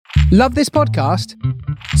Love this podcast?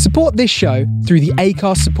 Support this show through the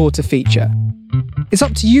Acast supporter feature. It's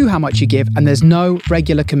up to you how much you give, and there's no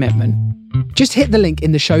regular commitment. Just hit the link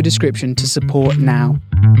in the show description to support now.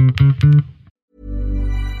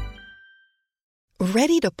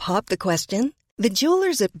 Ready to pop the question? The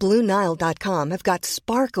jewelers at BlueNile.com have got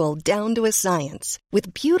sparkle down to a science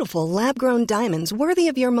with beautiful lab-grown diamonds worthy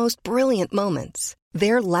of your most brilliant moments.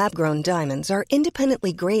 Their lab-grown diamonds are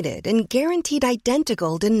independently graded and guaranteed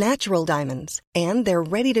identical to natural diamonds, and they're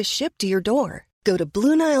ready to ship to your door. Go to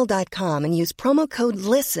BlueNile.com and use promo code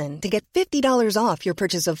LISTEN to get $50 off your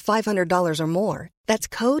purchase of $500 or more. That's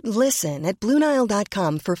code LISTEN at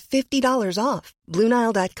BlueNile.com for $50 off.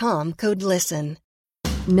 BlueNile.com, code LISTEN.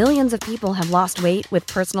 Millions of people have lost weight with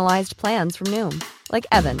personalized plans from Noom. Like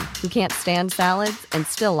Evan, who can't stand salads and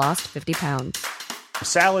still lost 50 pounds.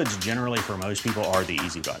 Salads generally for most people are the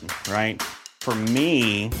easy button, right? For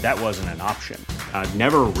me, that wasn't an option. I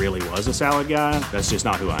never really was a salad guy. That's just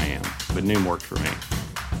not who I am. But Noom worked for me.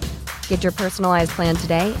 Get your personalized plan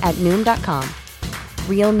today at Noom.com.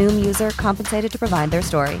 Real Noom user compensated to provide their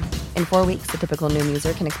story. In 4 weeks, the typical Noom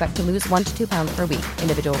user can expect to lose 1 to 2 pounds per week.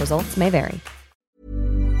 Individual results may vary.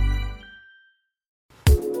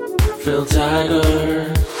 Phil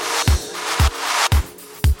Tiger.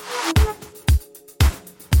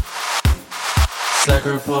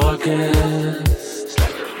 Slacker Podcast.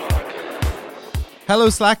 Hello,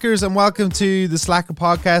 Slackers, and welcome to the Slacker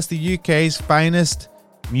Podcast, the UK's finest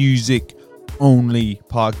music-only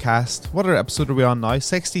podcast. What episode are we on now?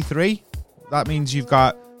 63? That means you've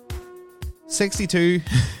got 62.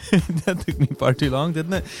 That took me far too long,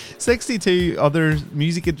 didn't it? 62 other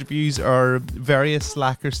music interviews or various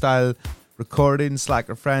Slacker-style recordings,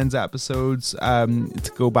 Slacker Friends episodes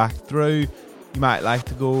to go back through. You might like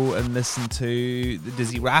to go and listen to the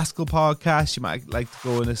Dizzy Rascal podcast. You might like to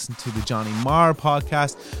go and listen to the Johnny Marr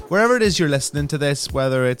podcast. Wherever it is you're listening to this,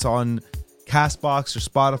 whether it's on Castbox or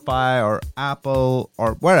Spotify or Apple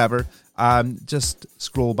or wherever, just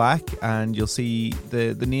scroll back and you'll see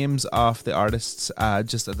the names of the artists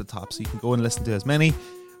just at the top. So you can go and listen to as many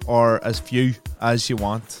or as few as you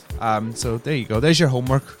want. So there you go. There's your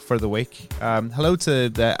homework for the week. Hello to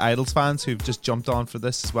the Idols fans who've just jumped on for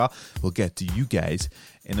this as well. We'll get to you guys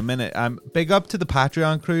in a minute. Big up to the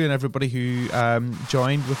Patreon crew and everybody who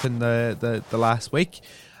joined within the last week,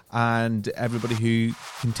 and everybody who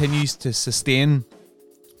continues to sustain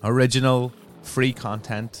original free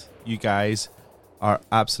content. You guys are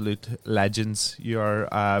absolute legends. You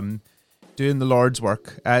are doing the Lord's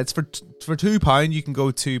work. It's for £2. You can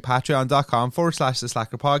go to patreon.com/the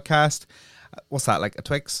Slacker Podcast. What's that, like a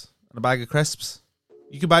Twix and a bag of crisps?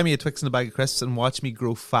 You can buy me a Twix and a bag of crisps and watch me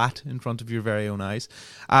grow fat in front of your very own eyes.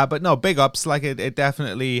 But no, big ups. Like it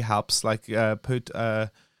definitely helps. Like put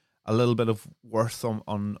a little bit of worth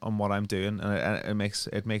on what I'm doing, and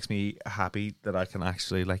it makes me happy that I can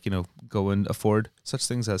actually, like, you know, go and afford such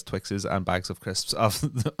things as Twixes and bags of crisps off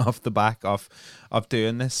the back of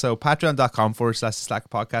doing this. So patreon.com/Slacker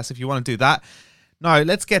Podcast if you want to do that. Now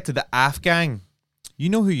let's get to the AF Gang. You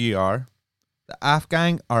know who you are. The AF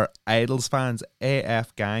Gang are Idols fans.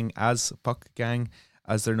 AF Gang, as fuck gang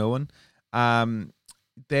as they're known.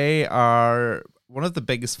 They are one of the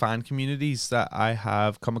biggest fan communities that I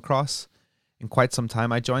have come across in quite some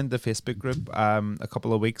time. I joined the Facebook group a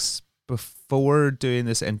couple of weeks before doing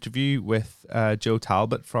this interview with Joe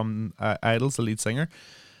Talbot from Idols, the lead singer.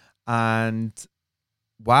 And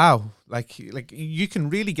wow, like you can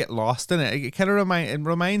really get lost in it. It kind of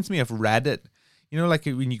reminds me of Reddit. You know, like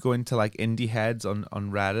when you go into like indie heads on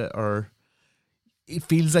Reddit, or it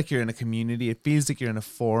feels like you're in a community. It feels like you're in a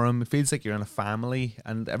forum. It feels like you're in a family,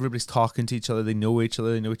 and everybody's talking to each other. They know each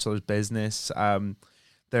other. They know each other's business.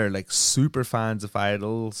 They're like super fans of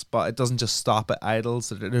Idols, but it doesn't just stop at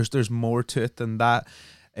Idols. There's more to it than that.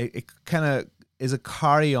 It kind of is a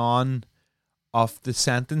carry on of the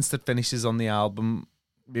sentence that finishes on the album.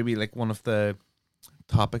 Maybe like one of the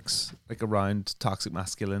topics like around toxic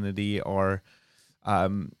masculinity or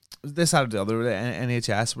this out of the other,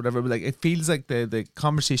 NHS, whatever. But like, it feels like the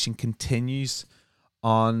conversation continues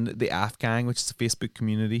on the AF Gang, which is a Facebook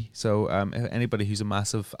community. So anybody who's a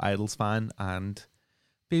massive Idols fan and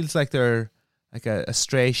feels like they're like a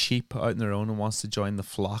stray sheep out on their own and wants to join the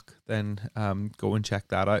flock, then go and check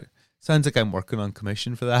that out. Sounds like I'm working on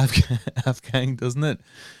commission for the AF Gang, doesn't it?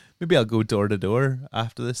 Maybe I'll go door to door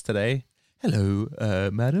after this today. Hello,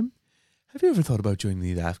 madam. Have you ever thought about joining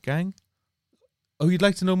the AF Gang? Oh, you'd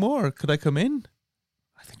like to know more? Could I come in?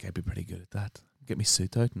 I think I'd be pretty good at that. Get me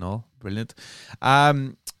suit out and all. Brilliant.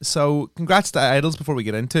 So congrats to Idols before we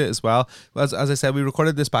get into it as well. As I said, we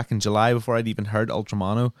recorded this back in July before I'd even heard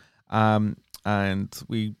Ultramono. and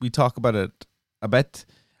we talk about it a bit.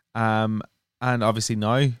 And obviously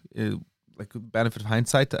now, like benefit of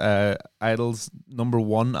hindsight, Idol's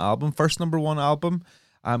first number one album.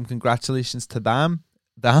 Congratulations to them.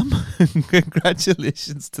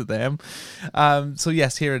 Congratulations to them. So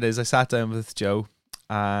yes, here it is. I sat down with Joe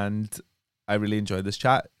and I really enjoyed this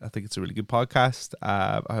chat. I think it's a really good podcast.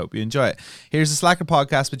 I hope you enjoy it. Here's the Slacker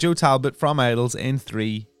Podcast with Joe Talbot from Idols in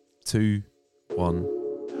 3, 2, 1.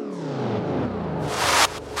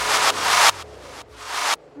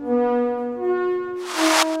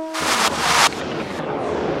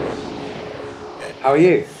 How are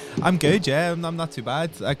you? I'm good, yeah. I'm not too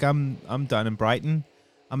bad. Like I'm down in Brighton.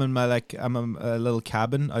 I'm in a little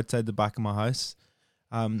cabin outside the back of my house,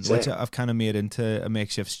 which I've kind of made into a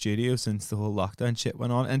makeshift studio since the whole lockdown shit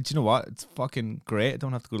went on. And do you know what? It's fucking great. I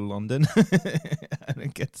don't have to go to London. I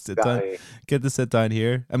get to sit down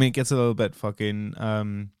here. I mean, it gets a little bit fucking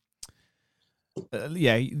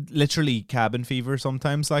literally cabin fever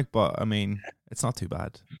sometimes. Like, but I mean, it's not too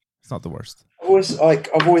bad. It's not the worst.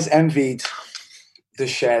 I've always envied the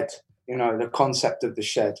shed. You know, the concept of the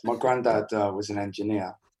shed. My granddad was an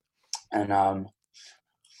engineer, and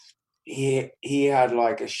he had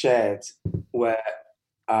like a shed where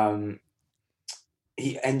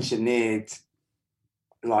he engineered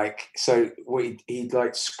like, so what he'd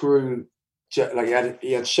like screw, like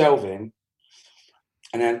he had shelving,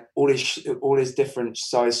 and then all his different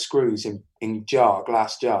size screws in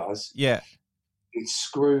glass jars. Yeah, he'd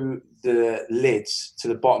screw the lids to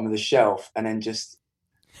the bottom of the shelf, and then just.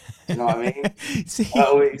 You know what I mean?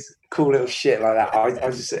 Always cool little shit like that. I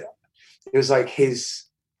just, it was like his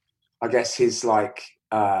like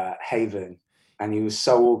haven, and he was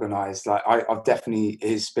so organized. Like I've definitely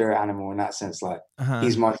his spirit animal in that sense. Like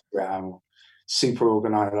he's my spirit animal, super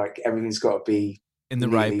organized. Like everything's got to be in the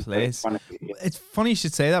right place. It's funny you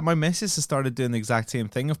should say that. My missus has started doing the exact same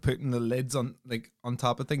thing of putting the lids on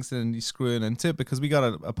top of things and then you screwing into it, because we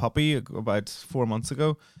got a puppy about 4 months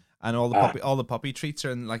ago. And all the puppy treats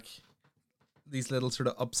are in like these little sort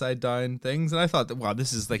of upside down things, and I thought that wow,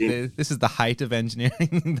 this is like this is the height of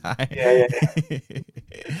engineering. Yeah.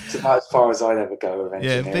 It's about as far as I'd ever go with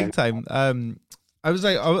engineering. Yeah, big time. I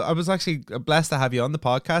was actually blessed to have you on the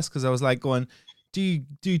podcast, because I was like going, do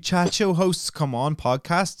chat show hosts come on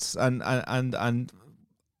podcasts and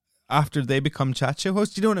after they become chat show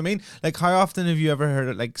hosts? Do you know what I mean? Like, how often have you ever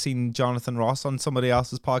heard like seen Jonathan Ross on somebody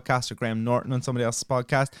else's podcast or Graham Norton on somebody else's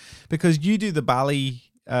podcast? Because you do the Bally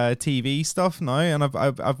TV stuff now, and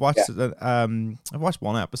I've watched I've watched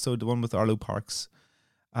one episode, the one with Arlo Parks.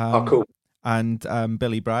 Cool. And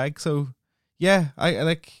Billy Bragg. So yeah, I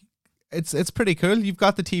like it's pretty cool. You've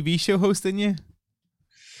got the TV show host in you.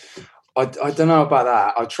 I don't know about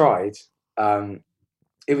that. I tried.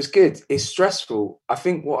 It was good. It's stressful. I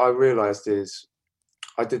think what I realized is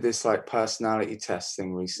I did this like personality test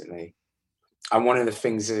thing recently. And one of the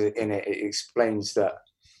things in it explains that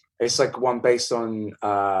it's like one based on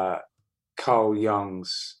Carl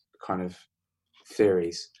Jung's kind of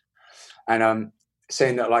theories. And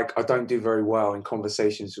saying that like I don't do very well in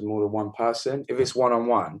conversations with more than one person. If it's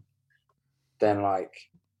one-on-one, then like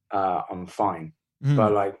I'm fine.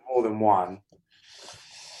 But like more than one,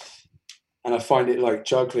 and I find it like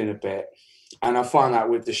juggling a bit. And I find that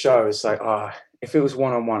with the show, it's like, if it was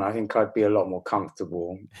one-on-one, I think I'd be a lot more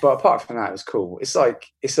comfortable. But apart from that, it was cool. It's like,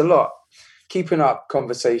 it's a lot keeping up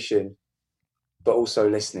conversation, but also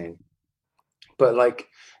listening. But like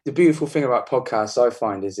the beautiful thing about podcasts, I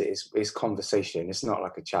find, is it's conversation. It's not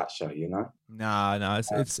like a chat show, you know? No,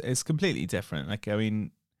 it's completely different. Like, I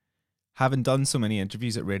mean, having done so many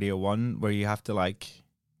interviews at Radio 1 where you have to like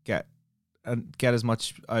get as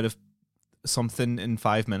much out of something in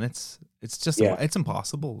 5 minutes, it's just it's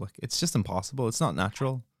impossible. Like, it's just impossible. It's not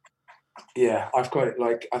natural. Yeah, I've got it.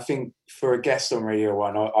 Like, I think for a guest on Radio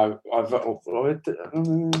 1, I don't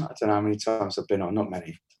know how many times I've been on, not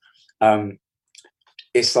many.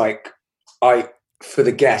 It's like for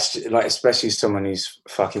the guest, like especially someone who's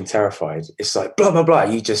fucking terrified, it's like blah blah blah.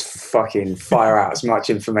 You just fucking fire out as much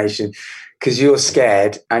information because you're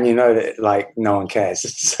scared and you know that like no one cares,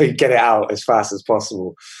 so you get it out as fast as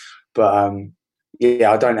possible. But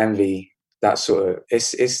I don't envy that sort of.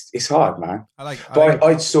 It's hard, man.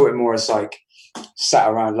 I saw it more as like sat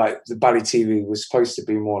around, like the Bally TV was supposed to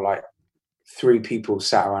be more like 3 people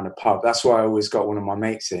sat around a pub. That's why I always got one of my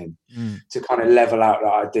mates in to kind of level out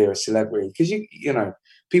that idea of celebrity, because you know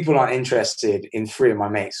people aren't interested in 3 of my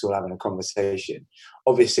mates all having a conversation.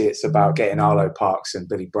 Obviously, it's about getting Arlo Parks and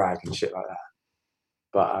Billy Bragg and shit like that.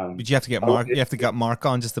 But you have to get Mark. You have to get Mark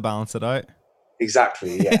on just to balance it out.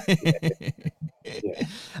 Exactly. Yeah.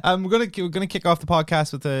 Yeah. We're gonna kick off the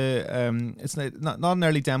podcast with it's not an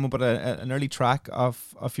early demo, but an early track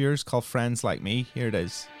of yours called "Friends Like Me." Here it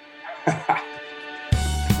is.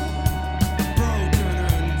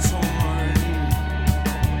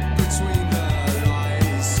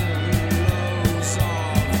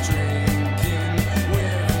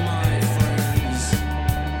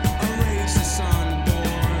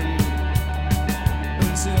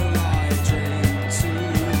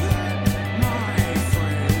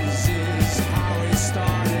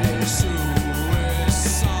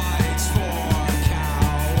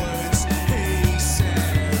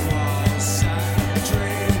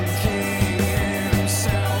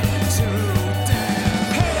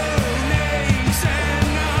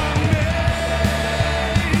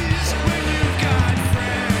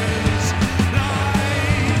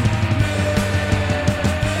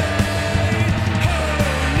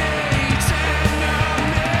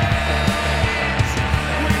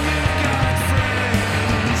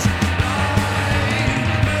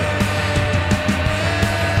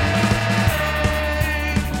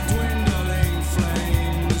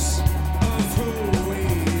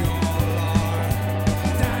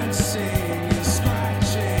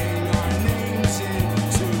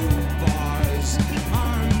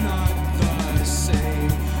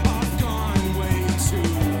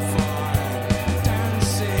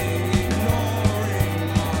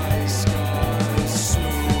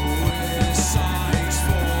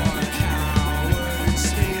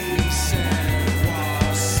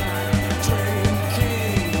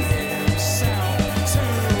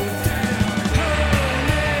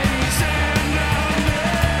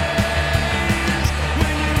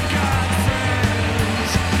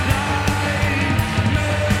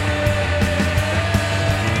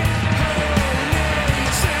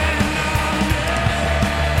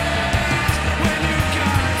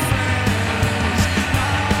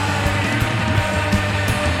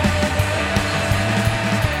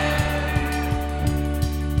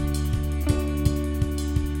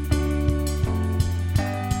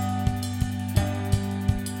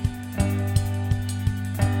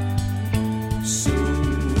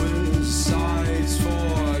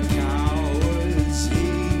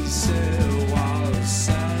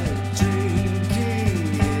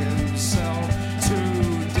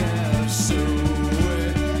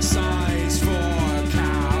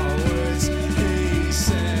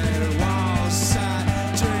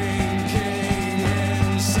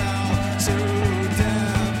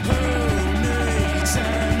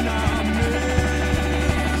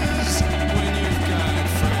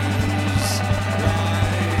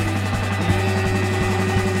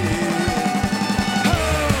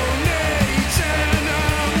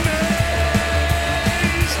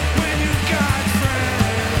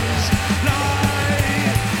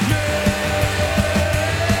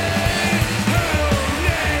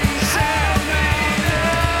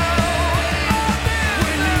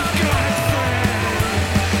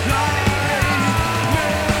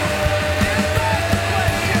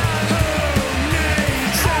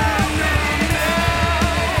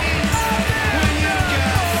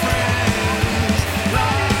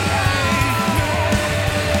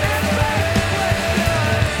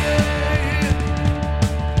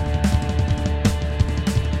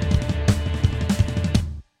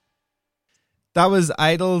 That was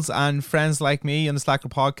Idols and Friends Like Me on the Slacker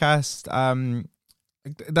podcast.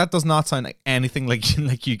 That does not sound like anything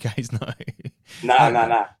like you guys know.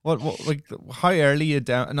 Nah. What like how early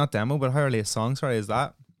not demo, but how early a song? Sorry, is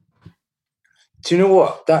that? Do you know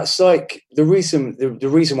what? That's like the reason. The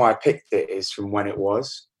reason why I picked it is from when it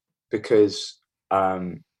was, because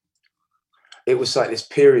it was like this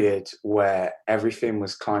period where everything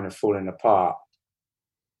was kind of falling apart.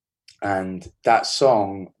 And that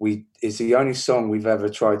song is the only song we've ever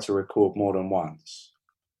tried to record more than once.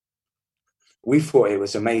 We thought it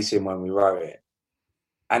was amazing when we wrote it.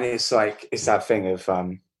 And it's that thing of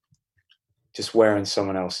just wearing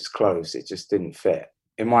someone else's clothes. It just didn't fit.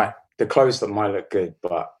 The clothes that might look good,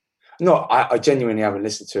 but no, I genuinely haven't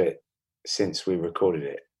listened to it since we recorded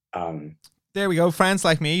it. There we go. Friends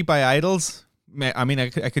Like Me by Idols. I mean, I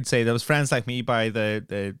could say that was Friends Like Me by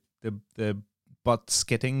the Butt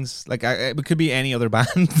Skittings. Like it could be any other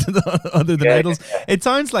band other than Idols. Yeah. It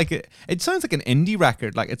sounds like an indie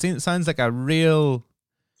record. Like it sounds like a real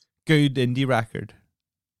good indie record.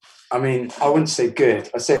 I mean, I wouldn't say good.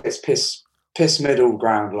 I'd say it's piss middle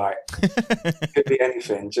ground. Like it could be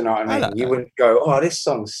anything. Do you know what I mean? You wouldn't go, "Oh, this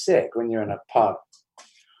song's sick" when you're in a pub.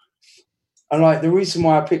 And like the reason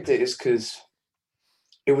why I picked it is because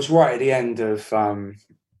it was right at the end of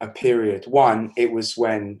a period. One, it was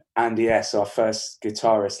when Andy S., our first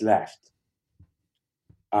guitarist, left.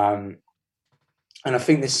 And I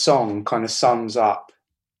think this song kind of sums up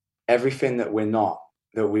everything that we're not,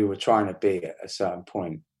 that we were trying to be at a certain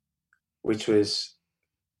point, which was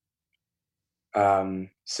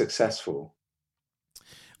successful.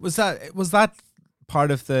 Was that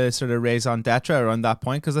part of the sort of raison d'etre around that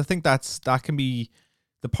point? Because I think that can be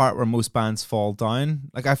the part where most bands fall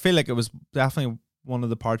down. Like, I feel like it was definitely one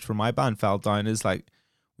of the parts where my band fell down, is like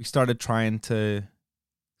we started trying to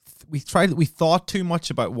we thought too much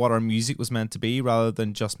about what our music was meant to be rather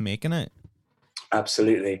than just making it.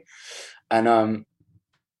 Absolutely. And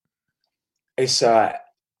it's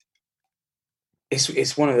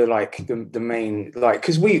one of the like the main, like,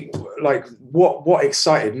 because we like what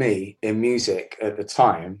excited me in music at the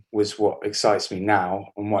time was what excites me now,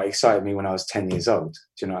 and what excited me when I was 10 years old.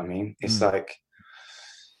 Do you know what I mean? It's like,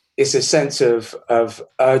 it's a sense of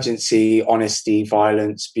urgency, honesty,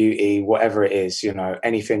 violence, beauty, whatever it is, you know,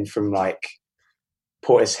 anything from like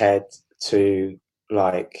Portishead to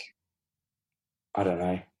like, I don't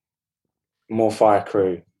know, More Fire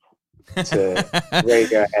Crew to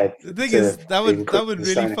Radiohead. The thing is, that would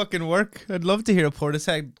really fucking work. I'd love to hear a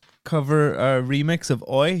Portishead cover remix of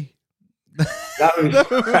Oi. That would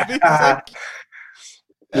be sick.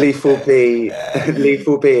 Lethal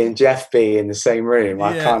B and Jeff B in the same room.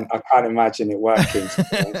 Yeah. I can't imagine it working.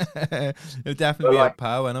 It would definitely be a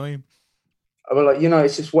pow anyway. Well, like, you know,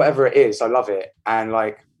 it's just whatever it is, I love it. And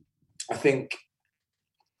like, I think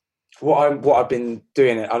what I've been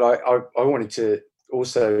doing, I wanted to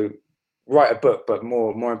also write a book, but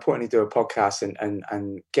more importantly, do a podcast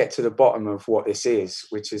and get to the bottom of what this is,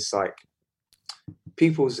 which is like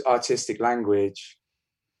people's artistic language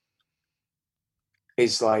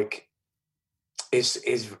is like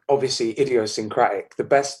is obviously idiosyncratic. The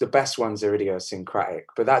best ones are idiosyncratic,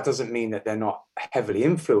 but that doesn't mean that they're not heavily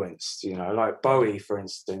influenced. You know, like Bowie, for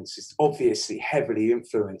instance, is obviously heavily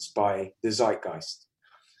influenced by the zeitgeist.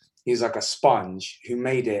 He's like a sponge who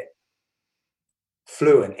made it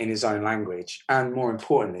fluent in his own language, and more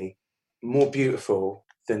importantly, more beautiful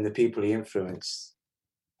than the people he influenced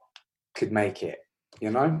could make it,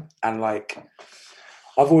 you know? And like,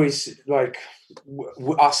 I've always, like,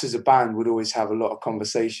 us as a band would always have a lot of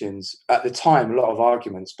conversations. At the time, a lot of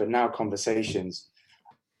arguments, but now conversations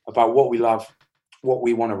about what we love, what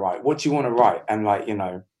we want to write. What do you want to write? And like, you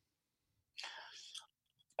know,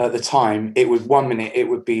 at the time, one minute it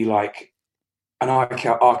would be like an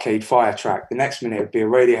Arcade Fire track. The next minute it would be a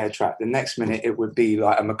Radiohead track. The next minute it would be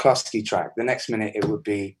like a McCluskey track. The next minute it would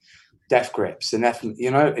be Death Grips. You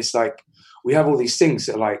know, it's like we have all these things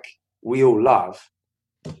that like we all love,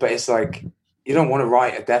 but it's like you don't want to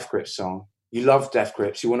write a Death Grips song. You love Death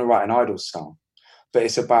Grips. You want to write an Idol song, but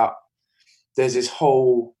it's about, there's this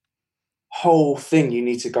whole thing you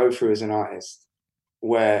need to go through as an artist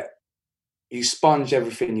where you sponge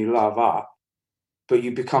everything you love up, but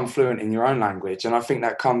you become fluent in your own language. And I think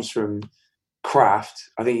that comes from craft.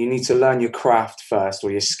 I think you need to learn your craft first,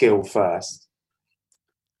 or your skill first,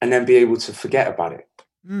 and then be able to forget about it.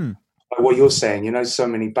 Like what you're saying, you know, so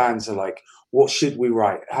many bands are like, what should we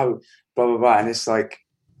write? How, blah, blah, blah. And it's like,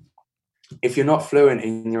 if you're not fluent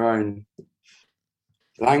in your own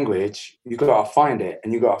language, you got to find it,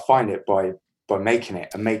 and you got to find it by making it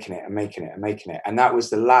and making it and making it and making it. And that was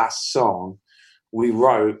the last song we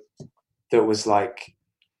wrote that was like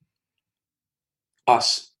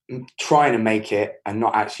us trying to make it and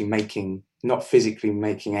not actually making, not physically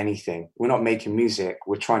making anything. We're not making music,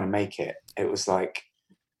 we're trying to make it. It was like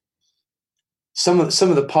some of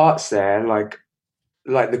the parts there, like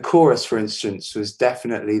the chorus, for instance, was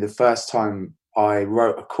definitely the first time I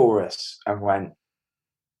wrote a chorus and went,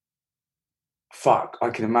 fuck,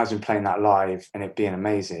 I can imagine playing that live and it being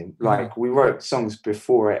amazing. Like, we wrote songs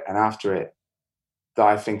before it and after it that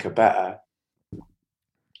I think are better.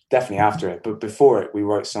 Definitely after it, but before it, we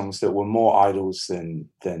wrote songs that were more idols than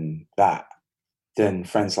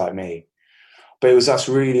Friends Like Me. But it was us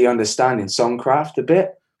really understanding songcraft a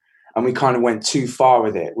bit, and we kind of went too far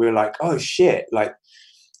with it. We were like, oh shit, like,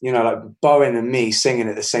 you know, like Bowen and me singing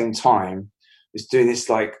at the same time was doing this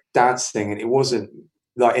like dance thing, and it wasn't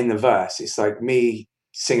like in the verse, it's like me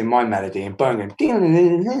singing my melody and Bowen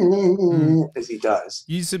going as he does.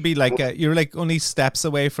 You used to be like you're like only steps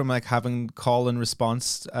away from like having call and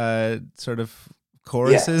response sort of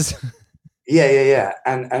choruses. Yeah.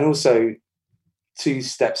 And also 2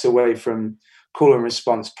 steps away from call and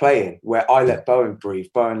response playing, where I let Bowen breathe,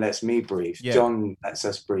 Bowen lets me breathe, John lets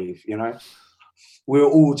us breathe, you know. We were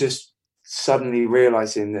all just suddenly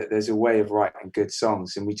realizing that there's a way of writing good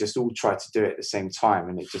songs, and we just all tried to do it at the same time,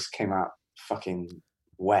 and it just came out fucking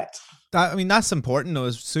wet. I mean, that's important though.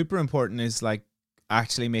 It's super important, is like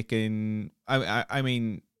actually making, I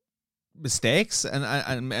mean, mistakes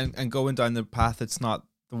and going down the path that's not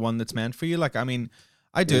the one that's meant for you. Like, I mean,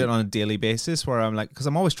 I do it on a daily basis where I'm like, because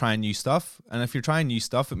I'm always trying new stuff, and if you're trying new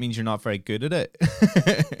stuff, it means you're not very good at it.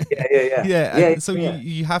 So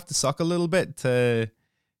you have to suck a little bit to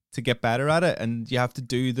get better at it, and you have to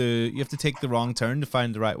take the wrong turn to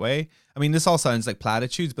find the right way. I mean, this all sounds like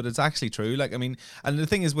platitudes, but it's actually true. Like, I mean, and the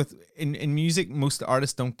thing is, in music, most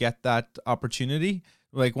artists don't get that opportunity.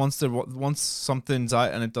 Like, once something's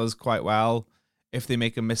out and it does quite well, if they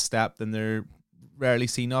make a misstep, then they're rarely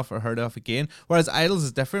seen of or heard of again. Whereas Idols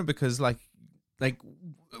is different, because like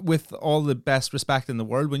with all the best respect in the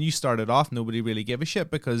world, when you started off, nobody really gave a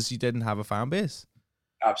shit because you didn't have a fan base.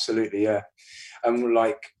 Absolutely, yeah. And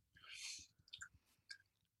like,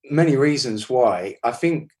 many reasons why. I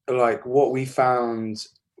think like what we found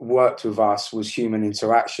worked with us was human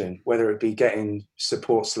interaction, whether it be getting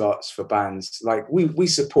support slots for bands. Like we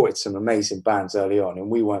supported some amazing bands early on,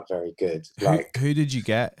 and we weren't very good. Like, who did you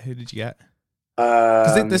get?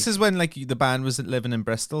 Because this is when like the band was living in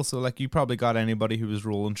Bristol, so like you probably got anybody who was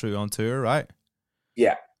rolling through on tour, right?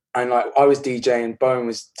 Yeah, and like I was DJing, Bowen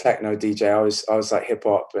was techno DJ. I was like hip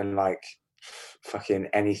hop and like fucking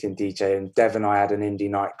anything DJ. And Dev and I had an indie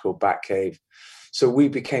night called Batcave, so we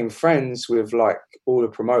became friends with like all the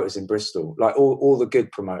promoters in Bristol, like all the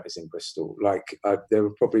good promoters in Bristol. Like there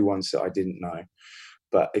were probably ones that I didn't know.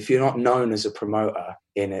 But if you're not known as a promoter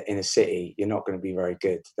in a city, you're not going to be very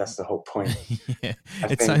good. That's the whole point. Yeah,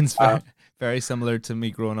 sounds very similar to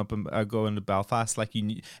me growing up and going to Belfast. Like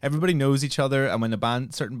everybody knows each other, and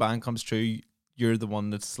when certain band comes through, you're the one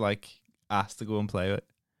that's like asked to go and play it.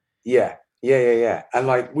 Yeah. And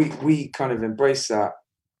like we kind of embraced that,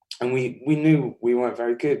 and we knew we weren't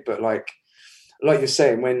very good. But like you're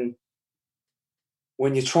saying,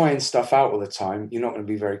 when you're trying stuff out all the time, you're not going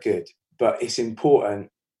to be very good. But it's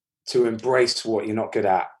important to embrace what you're not good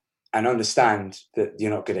at and understand that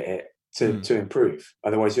you're not good at it to improve.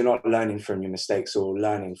 Otherwise, you're not learning from your mistakes or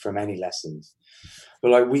learning from any lessons.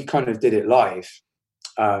 But like we kind of did it live.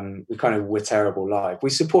 We're terrible live.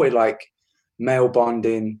 We supported like Male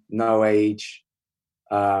Bonding, No Age.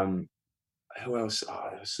 Who else?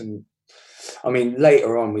 There was some. I mean,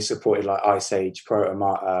 later on, we supported like Ice Age, Proto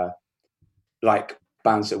Martyr, like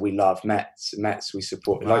bands that we love. Mets we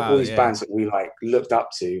support, like all these bands that we like looked up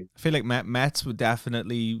to. I feel like Mets would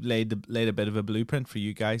definitely laid a bit of a blueprint for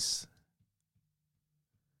you guys.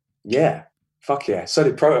 Yeah, fuck yeah. So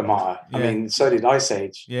did Proto Martyr. Yeah. I mean, so did Ice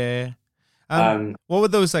Age. Yeah. What were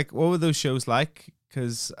those shows like?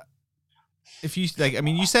 Because if you like, I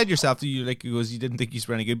mean, you said yourself that you didn't think you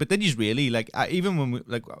were any good, but then you really like even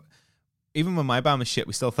when my band was shit,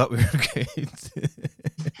 we still thought we were good.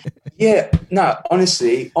 Yeah, no,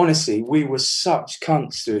 honestly, we were such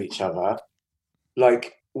cunts to each other.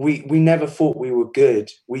 Like, we never thought we were good.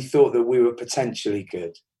 We thought that we were potentially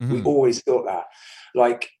good. Mm-hmm. We always thought that.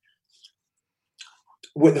 Like,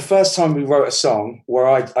 with the first time we wrote a song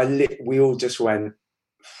where we all just went,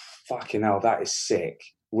 fucking hell, that is sick,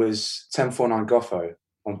 was 1049 Goffo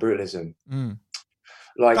on Brutalism. Mm.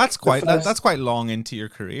 Like, that's quite long into your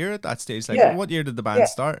career at that stage. Like, yeah. What year did the band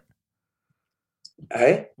start?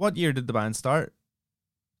 Hey? What year did the band start?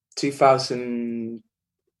 2000,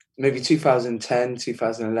 maybe 2010,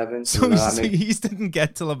 2011. So you didn't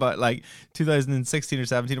get till about like 2016 or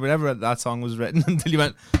 17 or whatever that song was written until you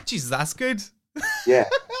went, Jesus, that's good. Yeah.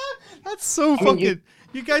 That's so fucking...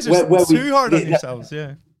 You guys are too hard on yourselves,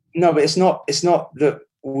 yeah. No, but it's not that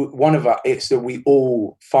one of us, it's that we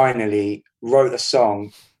all finally wrote a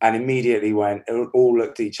song and immediately all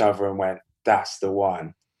looked at each other and went, that's the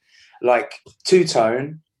one. Like Two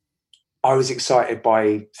Tone, I was excited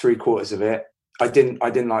by 3/4 of it. I didn't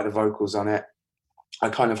like the vocals on it. I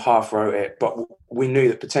kind of half wrote it, but we knew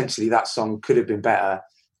that potentially that song could have been better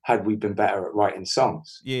had we been better at writing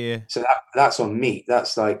songs. Yeah. So that's on Meat.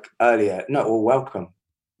 That's like earlier. No, or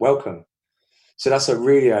Welcome. So that's like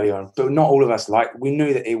really early on. But not all of us we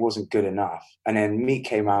knew that it wasn't good enough. And then Meat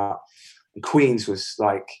came out, and Queens was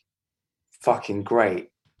like fucking great.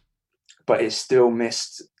 But it still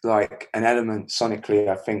missed like an element sonically,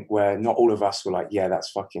 I think, where not all of us were like, yeah,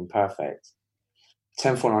 that's fucking perfect.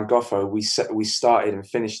 1049 Goffo, we started and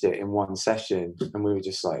finished it in one session, and we were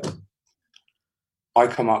just like, I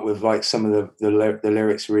come up with like some of the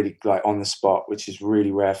lyrics really like on the spot, which is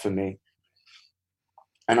really rare for me.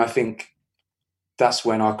 And I think that's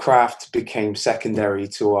when our craft became secondary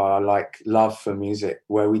to our like love for music,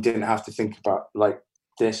 where we didn't have to think about like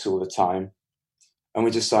this all the time. And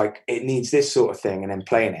we're just like, it needs this sort of thing, and then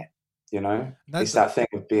playing it, you know? It's that thing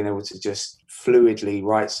of being able to just fluidly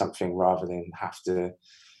write something rather than have to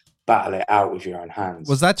battle it out with your own hands.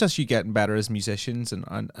 Was that just you getting better as musicians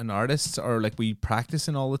and artists, or like were you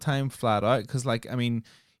practicing all the time flat out? Because like, I mean,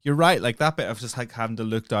 you're right, like that bit of just like having to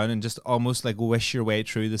look down and just almost like wish your way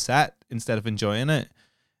through the set instead of enjoying it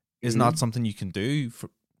is not something you can do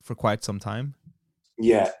for quite some time.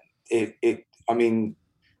 Yeah, I mean,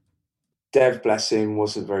 Dev, bless him,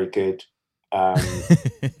 wasn't very good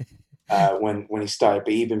when he started,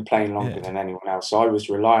 but he'd been playing longer than anyone else, so I was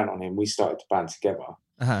reliant on him. We started the band together.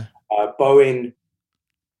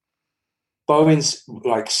 Bowen's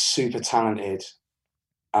like super talented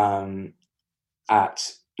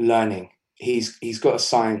at learning. He's got a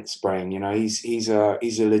science brain, you know. He's a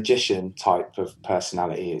logician type of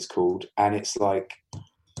personality, it's called, and it's like,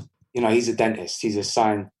 you know, he's a dentist, he's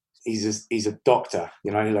a doctor,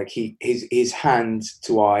 you know, like his hand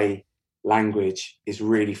to eye language is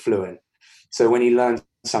really fluent. So when he learns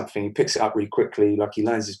something, he picks it up really quickly. Like he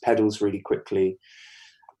learns his pedals really quickly.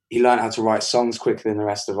 He learned how to write songs quicker than the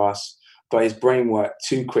rest of us, but his brain worked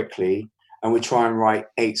too quickly, and we'd try and write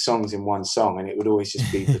 8 songs in one song, and it would always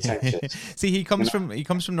just be pretentious. See, he comes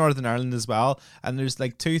from Northern Ireland as well, and there's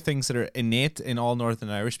like 2 things that are innate in all Northern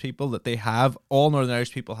Irish people that they have. All Northern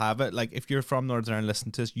Irish people have it. Like if you're from Northern Ireland,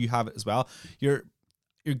 listen to this, you have it as well. You're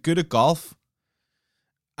good at golf,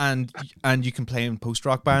 and you can play in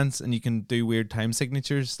post-rock bands, and you can do weird time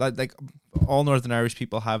signatures. Like all Northern Irish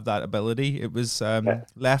people have that ability. It was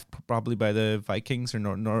left probably by the Vikings or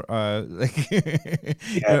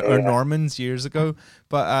Normans years ago.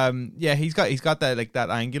 But he's got that like that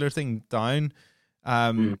angular thing down.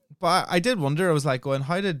 But I did wonder. I was like going,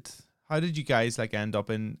 how did you guys like end up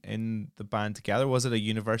in the band together? Was it a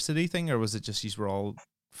university thing, or was it just you were all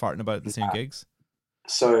farting about the same gigs?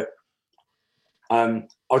 So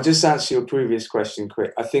I'll just answer your previous question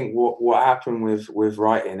quick. I think what happened with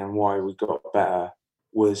writing and why we got better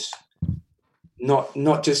was not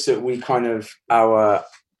just that we kind of, our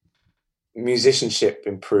musicianship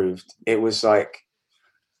improved. It was like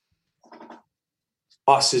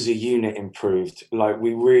us as a unit improved. Like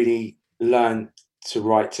we really learned to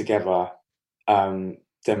write together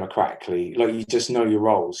democratically. Like you just know your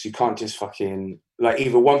roles. You can't just fucking, like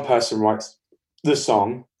either one person writes the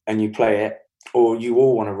song and you play it, or you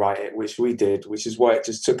all want to write it, which we did, which is why it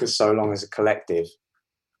just took us so long as a collective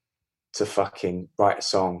to fucking write a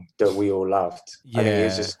song that we all loved. I think it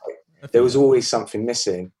was just like, there was always something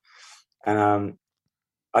missing. And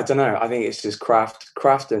I don't know, I think it's just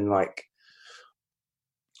craft and like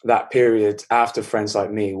that period after Friends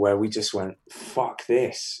Like Me where we just went, fuck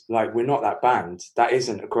this. Like, we're not that band. That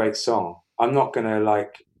isn't a great song. I'm not going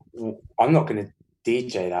to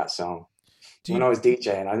DJ that song. When I was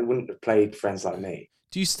DJing, I wouldn't have played Friends Like Me.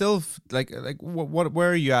 Do you still like what?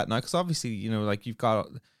 Where are you at now? Because obviously, you know, like you've got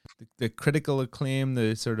the critical acclaim,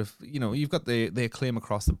 the sort of, you know, you've got the acclaim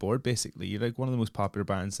across the board. Basically, you're like one of the most popular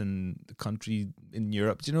bands in the country, in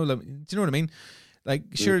Europe. Do you know what I mean? Like,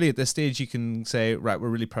 surely at this stage you can say, right, we're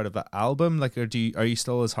really proud of that album. Like, are you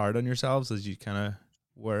still as hard on yourselves as you kind of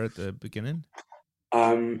were at the beginning?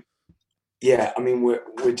 Yeah, I mean,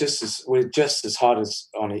 we're just as hard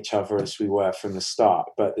on each other as we were from the start.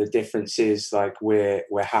 But the difference is like we're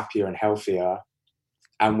happier and healthier,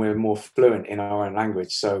 and we're more fluent in our own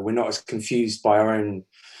language. So we're not as confused by our own.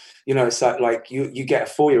 You know, it's like you get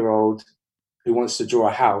a 4-year-old who wants to draw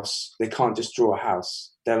a house. They can't just draw a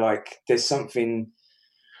house. They're like, there's something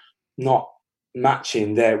not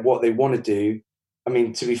matching what they want to do. I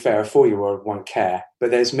mean, to be fair, a 4-year-old won't care,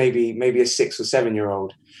 but there's maybe a 6 or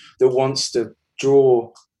 7-year-old that wants to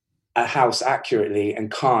draw a house accurately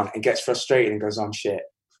and can't, and gets frustrated and goes, I'm shit,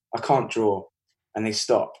 I can't draw, and they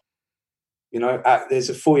stop. You know,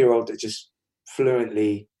 there's a 4-year-old that just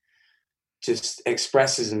fluently just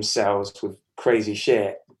expresses themselves with crazy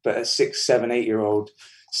shit, but a 6, 7, 8-year-old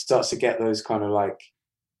starts to get those kind of like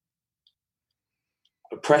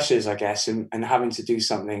pressures, I guess, and having to do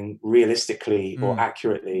something realistically or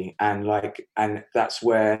accurately, and that's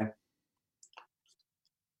where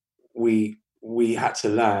we had to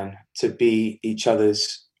learn to be each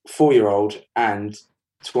other's 4-year-old and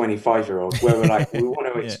 25-year-old, where we're like, we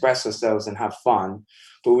want to express ourselves and have fun,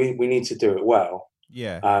 but we need to do it well,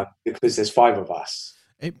 because there's 5 of us.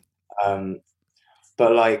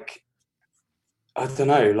 But like, I don't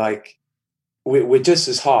know, like we're just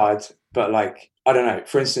as hard, but like, I don't know.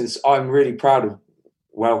 For instance, I'm really proud of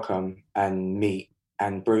Welcome and Meat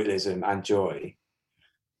and Brutalism and Joy,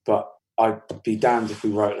 but I'd be damned if we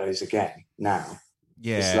wrote those again now.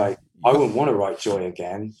 Yeah, it's like I wouldn't want to write Joy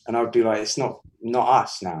again, and I'd be like, it's not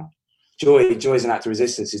us now. Joy's an act of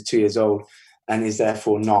resistance, is 2 years old, and is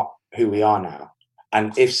therefore not who we are now.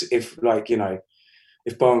 And if like, you know,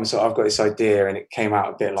 if Bowen was like, I've got this idea and it came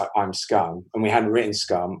out a bit like I'm Scum and we hadn't written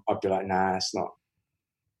Scum, I'd be like, nah, it's not.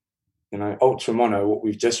 You know, Ultra Mono, what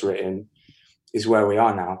we've just written, is where we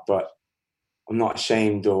are now, but I'm not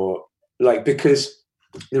ashamed or like, because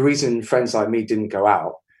the reason Friends Like Me didn't go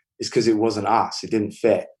out is because it wasn't us. It didn't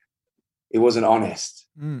fit. It wasn't honest.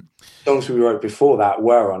 Songs we wrote before that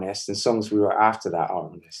were honest, and songs we wrote after that are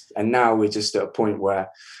honest. And now we're just at a point where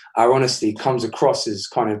our honesty comes across as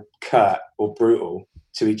kind of curt or brutal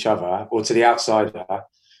to each other or to the outsider,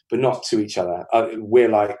 but not to each other. We're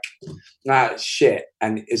like, nah, it's shit.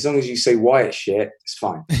 And as long as you say why it's shit, it's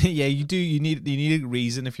fine. Yeah, you do. You need a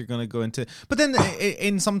reason if you're going to go into. But then,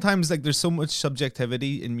 in sometimes like there's so much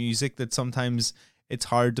subjectivity in music that sometimes it's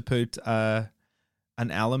hard to put an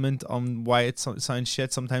element on why it sounds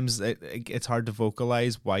shit. Sometimes it's hard to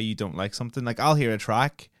vocalize why you don't like something. Like I'll hear a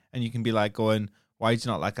track and you can be like going, why do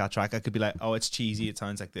you not like that track? I could be like, oh, it's cheesy. It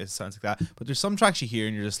sounds like this. It sounds like that. But there's some tracks you hear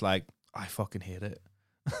and you're just like, I fucking hate it.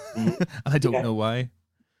 And I don't know why.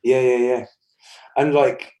 Yeah. And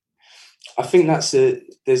like, I think that's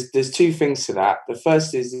there's two things to that. The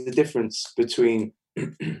first is the difference between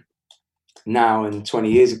now and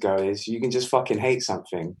 20 years ago is you can just fucking hate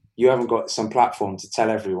something. You haven't got some platform to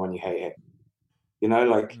tell everyone you hate it. You know,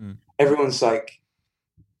 like everyone's like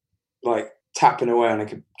tapping away on a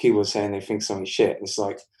keyboard saying they think something's shit. It's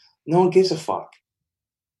like, no one gives a fuck.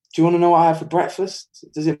 Do you want to know what I have for breakfast?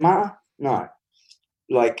 Does it matter? No.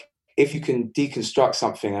 Like, if you can deconstruct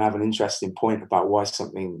something and have an interesting point about why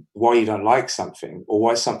you don't like something, or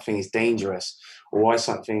why something is dangerous, or why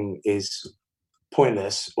something is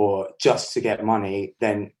pointless, or just to get money,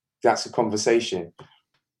 then that's a conversation.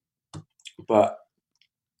 But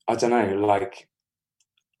I don't know, like,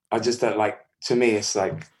 I just don't like, to me, it's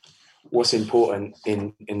like, what's important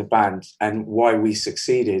in the band and why we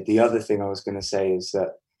succeeded. The other thing I was going to say is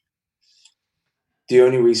that the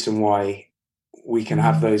only reason why we can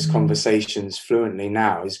have those conversations fluently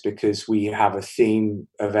now is because we have a theme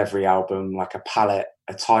of every album, like a palette,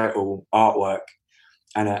 a title, artwork,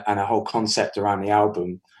 and a whole concept around the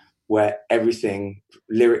album, where everything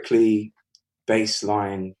lyrically, bass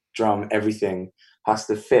line, drum, everything has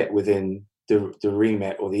to fit within the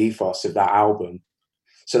remit or the ethos of that album.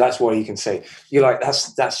 So that's why you can say, you're like,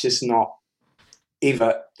 that's just not,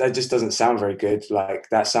 either that just doesn't sound very good, like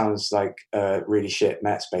that sounds like a really shit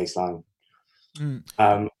Mets bass line.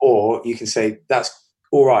 Or you can say that's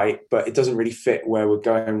all right, but it doesn't really fit where we're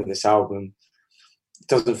going with this album. It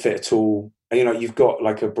doesn't fit at all. And, you know, you've got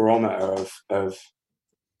like a barometer of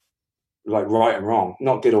like right and wrong,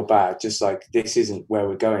 not good or bad, just like this isn't where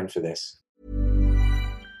we're going for this.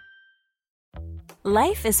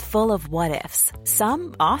 Life is full of what ifs.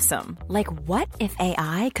 Some awesome, like what if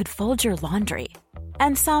AI could fold your laundry?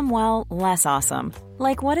 And some, well, less awesome,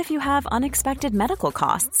 like what if you have unexpected medical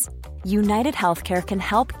costs? United Healthcare can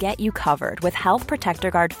help get you covered with Health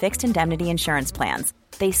Protector Guard fixed indemnity insurance plans.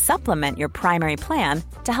 They supplement your primary plan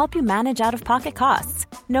to help you manage out-of-pocket costs.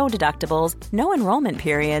 No deductibles, no enrollment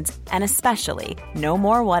periods, and especially no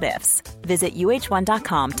more what-ifs. Visit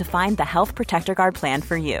uh1.com to find the Health Protector Guard plan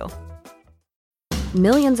for you.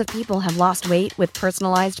 Millions of people have lost weight with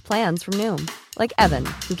personalized plans from Noom. Like Evan,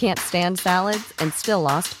 who can't stand salads and still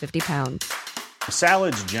lost 50 pounds.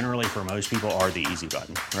 Salads generally for most people are the easy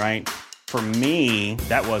button, right? For me,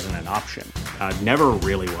 that wasn't an option. I never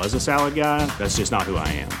really was a salad guy. That's just not who I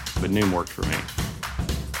am. But Noom worked for me.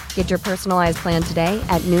 Get your personalized plan today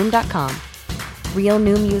at Noom.com. Real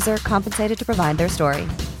Noom user compensated to provide their story.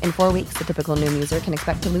 In 4 weeks, the typical Noom user can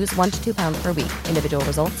expect to lose 1 to 2 pounds per week. Individual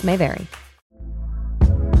results may vary.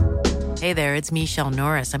 Hey there, it's Michelle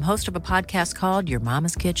Norris. I'm host of a podcast called Your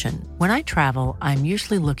Mama's Kitchen. When I travel, I'm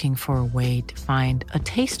usually looking for a way to find a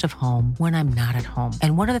taste of home when I'm not at home.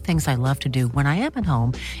 And one of the things I love to do when I am at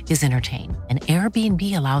home is entertain. And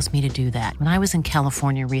Airbnb allows me to do that. When I was in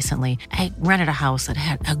California recently, I rented a house that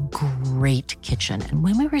had a great kitchen. And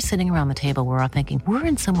when we were sitting around the table, we're all thinking, we're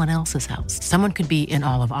in someone else's house. Someone could be in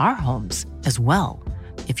all of our homes as well.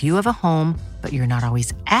 If you have a home, but you're not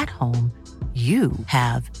always at home, you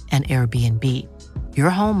have an Airbnb. Your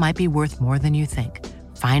home might be worth more than you think.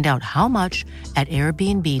 Find out how much at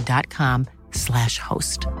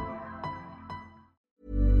airbnb.com/host.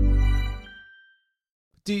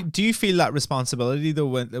 Do you feel that responsibility though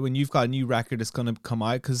when you've got a new record that's going to come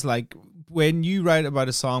out? Because like when you write about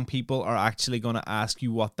a song, people are actually going to ask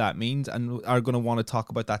you what that means and are going to want to talk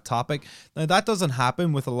about that topic. Now that doesn't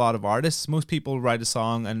happen with a lot of artists. Most people write a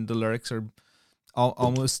song and the lyrics are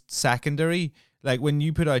almost secondary. like when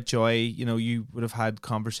you put out Joy, you know, you would have had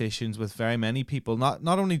conversations with very many people, not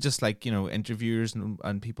only just like, you know, interviewers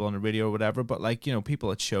and people on the radio or whatever, but like, you know,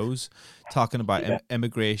 people at shows talking about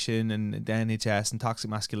immigration and the NHS and toxic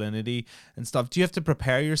masculinity and stuff. Do you have to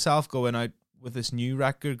prepare yourself going out with this new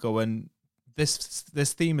record, going, this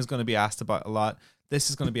theme is going to be asked about a lot, this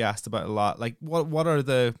is going to be asked about a lot? Like, what are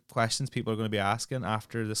the questions people are going to be asking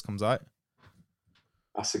after this comes out?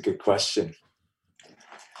 That's a good question.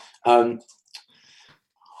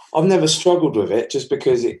 I've never struggled with it, just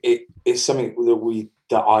because it's something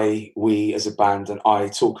that we as a band and I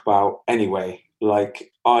talk about anyway.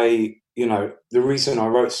 Like, you know, the reason I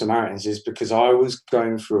wrote Samaritans is because I was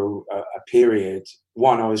going through a period.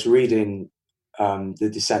 One, I was reading The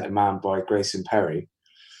Descent of Man by Grayson Perry,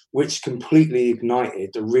 which completely ignited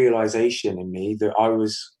the realization in me that I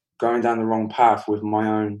was going down the wrong path with my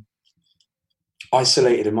own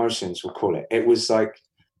isolated emotions, we'll call it. It was like,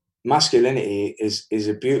 masculinity is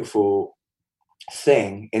a beautiful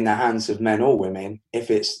thing in the hands of men or women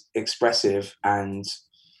if it's expressive and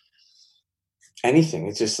anything.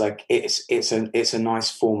 It's just like it's a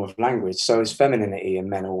nice form of language. So is femininity in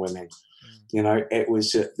men or women. You know, it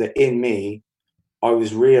was that in me, I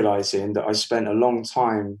was realizing that I spent a long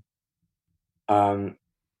time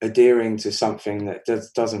adhering to something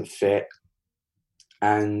that doesn't fit,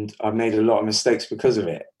 and I made a lot of mistakes because of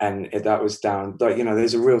it. And that was down, like, you know,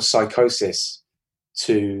 there's a real psychosis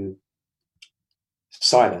to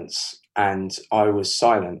silence, and I was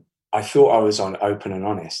silent. I thought I was open and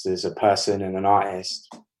honest as a person and an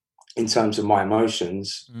artist in terms of my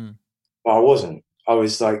emotions, but I wasn't. I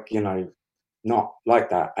was like, you know, not like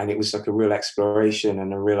that. And it was like a real exploration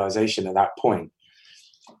and a realization at that point.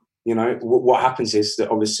 You know, what happens is that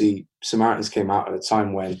obviously Samaritans came out at a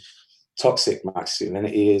time when toxic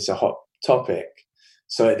masculinity is a hot topic.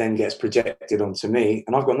 So it then gets projected onto me,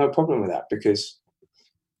 and I've got no problem with that, because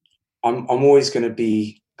I'm always going to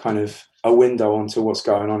be kind of a window onto what's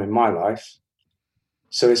going on in my life.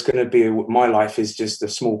 So it's going to be, my life is just a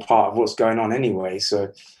small part of what's going on anyway. So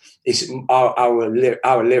it's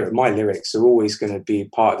my lyrics are always going to be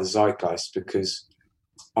part of the zeitgeist, because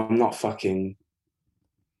I'm not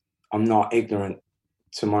ignorant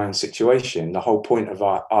to my own situation. The whole point of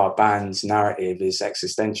our band's narrative is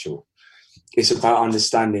existential. It's about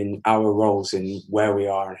understanding our roles in where we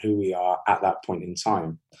are and who we are at that point in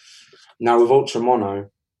time. Now with Ultra Mono,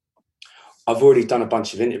 I've already done a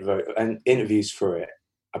bunch of interviews for it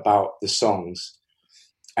about the songs.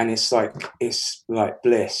 And it's like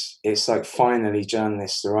bliss. It's like finally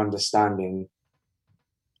journalists are understanding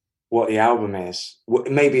what the album is.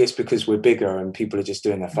 Maybe it's because we're bigger and people are just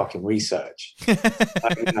doing their fucking research.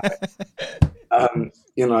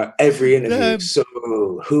 You know, every interview. So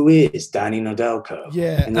who is Danny Nodelko?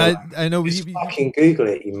 Yeah, and I know. You fucking Google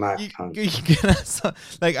it, you mad cunt.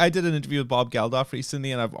 Like, I did an interview with Bob Geldof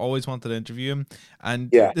recently, and I've always wanted to interview him.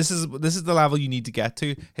 And this is the level you need to get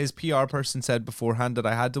to. His PR person said beforehand that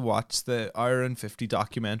I had to watch the hour and 50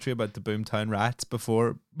 documentary about the Boomtown Rats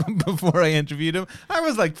before I interviewed him. I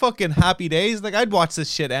was like, fucking happy days. Like, I'd watch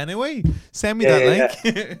this shit anyway. Send me that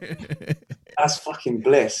link. That's fucking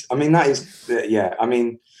bliss. I mean, that is, I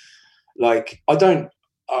mean, like, I don't,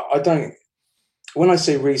 when I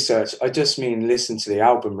say research, I just mean listen to the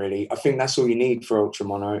album, really. I think that's all you need for Ultra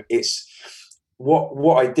Mono. It's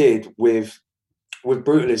what I did with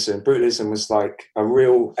Brutalism. Brutalism was like a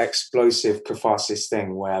real explosive catharsis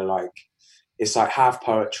thing where, like, it's like half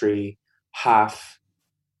poetry, half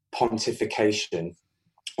pontification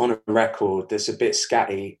on a record that's a bit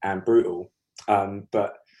scatty and brutal.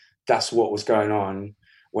 But that's what was going on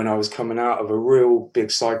when I was coming out of a real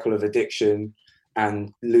big cycle of addiction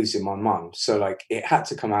and losing my mum. So, like, it had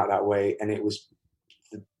to come out that way, and it was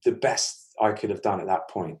the best I could have done at that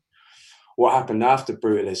point. What happened after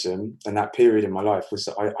Brutalism and that period in my life was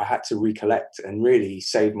that I had to recollect and really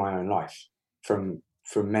save my own life from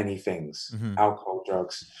many things, alcohol,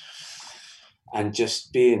 drugs, and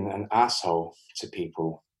just being an asshole to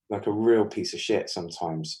people, like a real piece of shit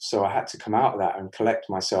sometimes. So I had to come out of that and collect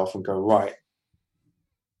myself and go, right,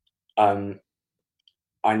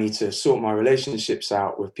 I need to sort my relationships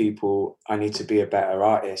out with people. I need to be a better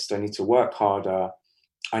artist. I need to work harder.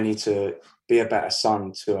 I need to be a better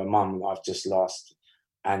son to a mum that I've just lost,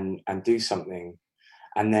 and do something.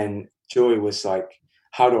 And then Joy was like,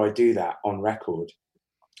 how do I do that on record?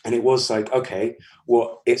 And it was like, okay,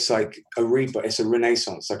 well, it's like a rebirth. It's a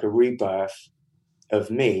renaissance, like a rebirth of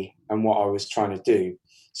me and what I was trying to do.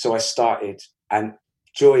 So I started, and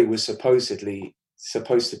Joy was supposed to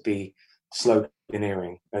be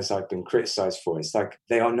sloganeering, as I've been criticized for. It's like,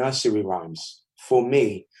 they are nursery rhymes for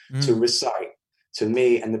me to recite to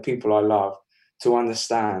me and the people I love, to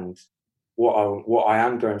understand what I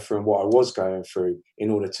am going through and what I was going through in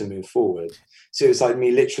order to move forward. So it's like me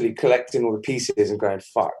literally collecting all the pieces and going,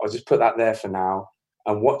 fuck, I'll just put that there for now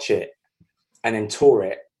and watch it and then tour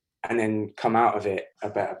it and then come out of it a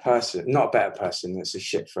better person. Not a better person, that's a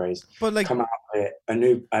shit phrase. But like, come out of it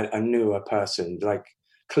a newer person, like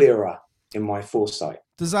clearer in my foresight.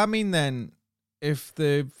 does that mean then if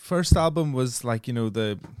the first album was like, you know,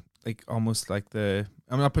 the like almost like the,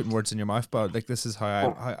 I'm not putting words in your mouth, but like this is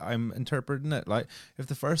how I'm interpreting it. Like if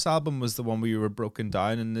the first album was the one where you were broken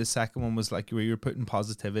down and the second one was like where you were putting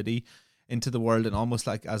positivity into the world and almost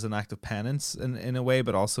like as an act of penance in a way,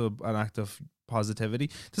 but also an act of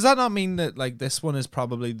positivity. Does that not mean that like this one is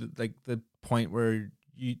probably the point where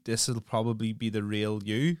this will probably be the real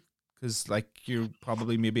you? Because like you're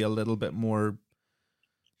probably maybe a little bit more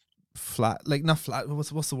flat, like not flat,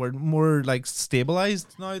 what's the word, more like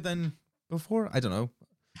stabilized now than before? I don't know.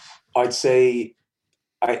 I'd say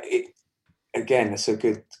again, it's a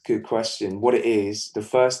good question. What it is, the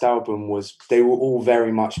first album was, they were all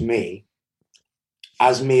very much me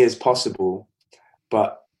as possible,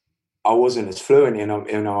 but I wasn't as fluent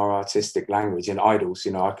in our artistic language, in Idols.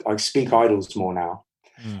 You know, I speak Idols more now,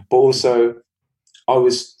 but also I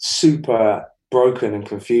was super broken and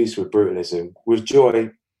confused with Brutalism. With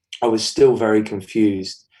Joy, I was still very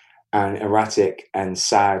confused and erratic and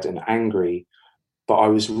sad and angry, but I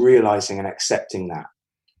was realizing and accepting that,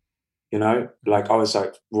 you know, like I was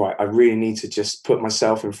like, right, I really need to just put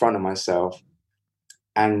myself in front of myself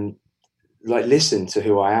and like listen to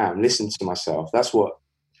who I am, listen to myself. That's what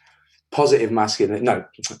positive masculinity, no,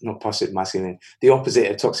 not positive masculinity, the opposite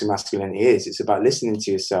of toxic masculinity is. It's about listening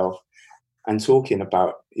to yourself and talking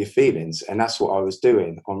about your feelings. And that's what I was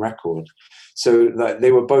doing on record. So like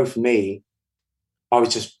they were both me. I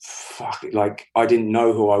was just like, I didn't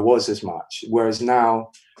know who I was as much. Whereas now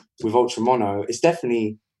with Ultra Mono, it's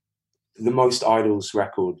definitely the most Idols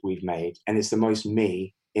record we've made. And it's the most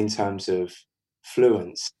me in terms of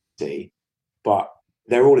fluency, but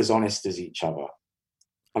they're all as honest as each other.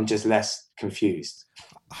 I'm just less confused.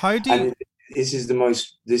 How do you... And this is the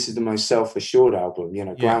most self-assured album, you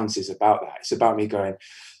know. Yeah. Grounds is about that. It's about me going,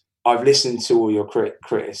 I've listened to all your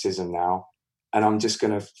criticism now, and I'm just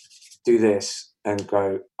going to do this and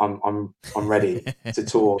go, I'm ready to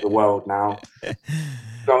tour the world now.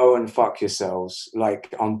 Go and fuck yourselves.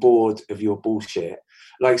 Like, I'm bored of your bullshit.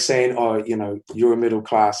 Like saying, oh, you know, you're a middle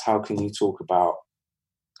class, how can you talk about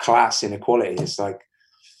class inequality? It's like,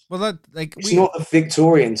 well, that like it's not the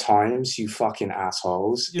Victorian times, you fucking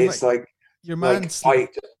assholes. It's like your man.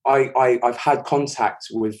 Like, I've had contact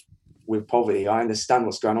with poverty. I understand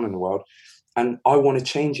what's going on in the world, and I want to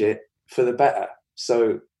change it for the better.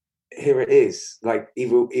 So here it is. Like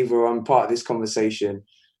either I'm part of this conversation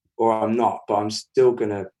or I'm not, but I'm still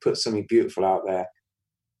gonna put something beautiful out there.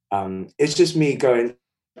 It's just me going,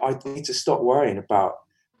 I need to stop worrying about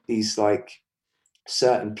these like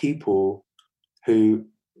certain people who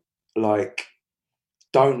like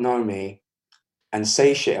don't know me and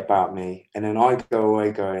say shit about me, and then I go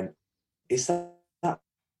away going, is that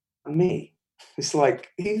me? It's like,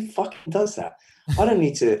 who fucking does that? I don't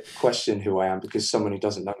need to question who I am because someone who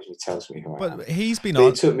doesn't know me tells me who I am. But he's been on.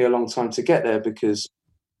 It took me a long time to get there because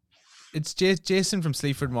it's Jason from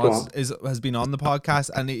Sleaford Mods has been on the podcast,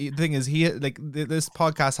 and the thing is, he like this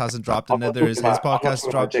podcast hasn't dropped, and neither is his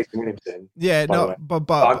podcast dropped. Jason Williamson, yeah, no,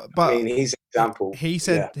 but I mean, he's an example. He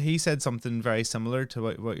said something very similar to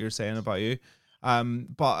what you're saying about you.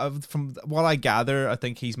 But from what I gather, I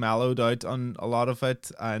think he's mellowed out on a lot of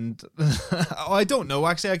it, and I don't know.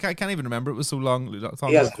 Actually, I can't even remember. It was so long. He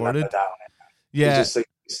hasn't recorded. Down. Yeah,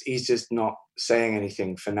 he's just not saying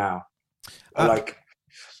anything for now.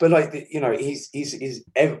 But you know, he's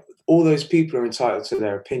all those people are entitled to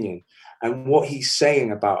their opinion, and what he's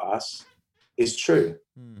saying about us is true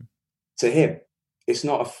to him. He's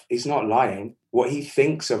not lying. What he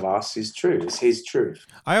thinks of us is true. It's his truth.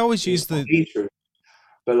 I always use the truth,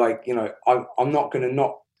 but like, you know, I'm not going to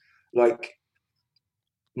not like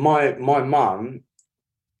my mum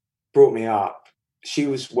brought me up. She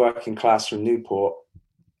was working class from Newport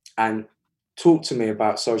and talked to me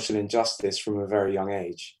about social injustice from a very young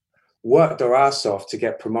age. Worked her ass off to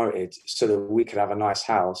get promoted so that we could have a nice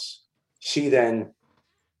house. She then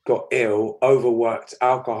got ill, overworked,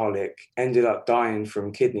 alcoholic, ended up dying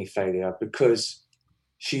from kidney failure because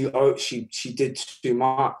she did too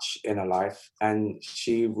much in her life and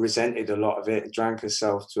she resented a lot of it, drank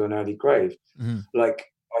herself to an early grave. Mm-hmm. Like,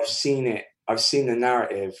 I've seen it. I've seen the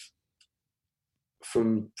narrative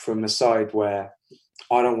from a side where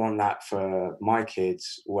I don't want that for my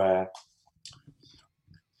kids, where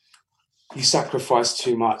you sacrifice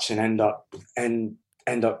too much and end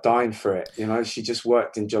up dying for it. You know, she just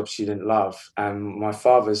worked in jobs she didn't love. And my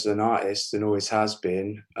father's an artist and always has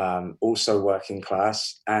been, also working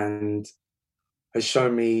class, and has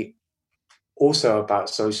shown me also about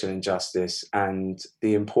social injustice and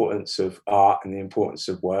the importance of art and the importance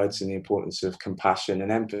of words and the importance of compassion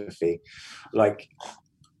and empathy. Like,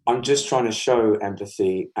 I'm just trying to show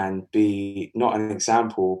empathy and be not an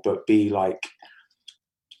example, but be like,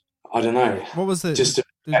 I don't know, What was it? Just a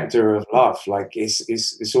vector of love. Like,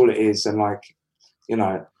 it's all it is. And like, you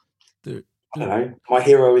know, I don't know. My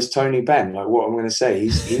hero is Tony Benn. Like, what I'm going to say,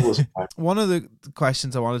 he was. One of the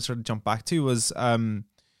questions I wanted to sort of jump back to was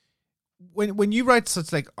when you write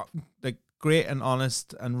such like great and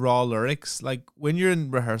honest and raw lyrics, like when you're in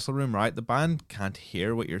rehearsal room, right, the band can't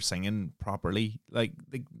hear what you're singing properly. Like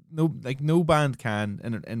no band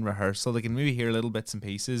can in rehearsal. They can maybe hear little bits and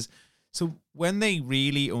pieces. So when they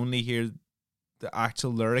really only hear the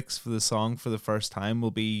actual lyrics for the song for the first time,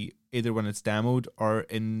 will be either when it's demoed or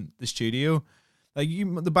in the studio. Like,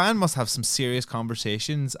 the band must have some serious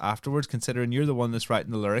conversations afterwards, considering you're the one that's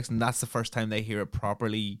writing the lyrics, and that's the first time they hear it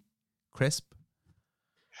properly crisp.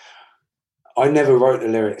 I never wrote the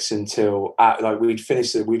lyrics until we'd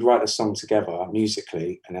finish it. We'd write the song together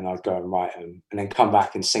musically, and then I'd go and write them, and then come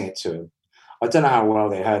back and sing it to them. I don't know how well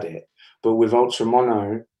they heard it, but with Ultra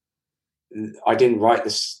Mono, I didn't write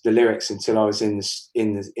the lyrics until I was in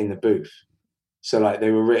the booth. So like, they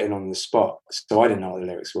were written on the spot. So I didn't know what the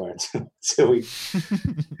lyrics were until we.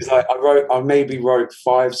 It's like I maybe wrote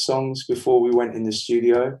 5 songs before we went in the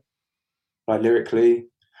studio, like lyrically.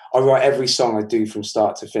 I write every song I do from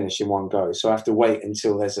start to finish in one go. So I have to wait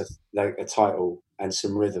until there's a title and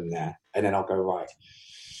some rhythm there, and then I'll go, right,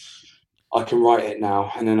 I can write it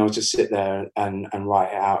now, and then I'll just sit there and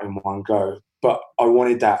write it out in one go. But I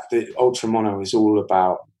wanted that. The Ultra Mono is all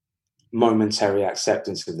about momentary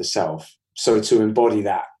acceptance of the self. So to embody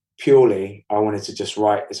that purely, I wanted to just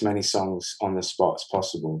write as many songs on the spot as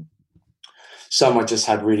possible. Some I just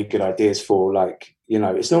had really good ideas for, like, you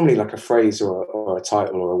know, it's normally like a phrase or a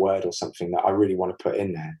title or a word or something that I really want to put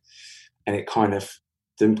in there. And it kind of,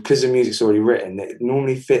 because the music's already written, it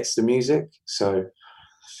normally fits the music. So,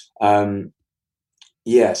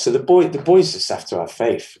 yeah, so the boys just have to have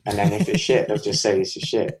faith. And then if it's shit, they'll just say it's a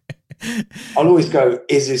shit. I'll always go,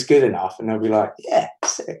 is this good enough? And they'll be like, yeah,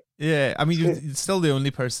 sick. Yeah, I mean, you're still the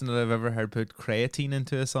only person that I've ever heard put creatine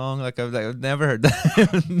into a song. Like, I've never heard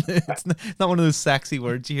that. It's not one of those sexy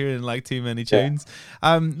words you hear in like too many tunes.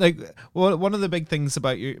 Yeah. Like, well, one of the big things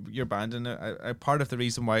about your band, and a part of the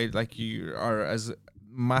reason why like you are as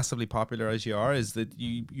massively popular as you are, is that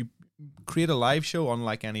you create a live show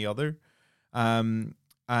unlike any other,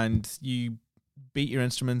 and you beat your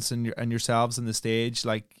instruments and yourselves on the stage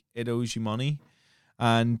like it owes you money.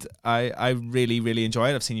 And I really, really enjoy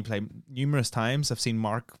it. I've seen you play numerous times. I've seen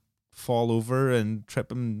Mark fall over and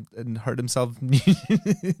trip him and hurt himself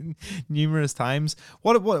numerous times.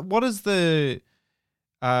 What is the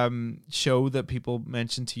show that people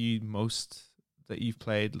mention to you most that you've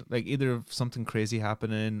played? Like, either something crazy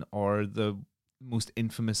happening or the most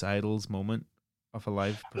infamous Idols moment of a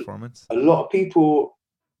live performance? A lot of people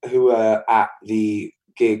who were at the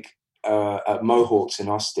gig at Mohawks in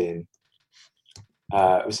Austin,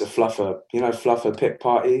 it was a Fluffer, Fluffer pit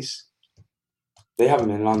parties. They have them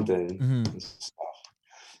in London and stuff.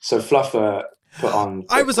 So Fluffer put on.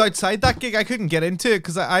 I was outside that gig. I couldn't get into it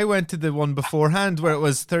because I went to the one beforehand where it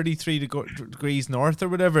was 33 degrees north or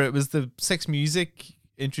whatever. It was the Six Music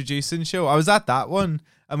introducing show. I was at that one,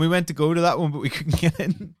 and we went to go to that one, but we couldn't get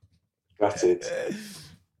in. Gutted.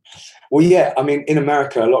 Well, yeah, I mean, in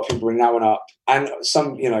America, a lot of people bring that one up, and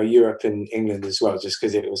some, Europe and England as well, just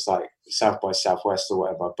because it was like South by Southwest or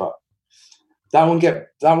whatever. But that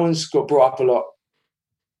one's got brought up a lot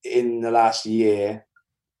in the last year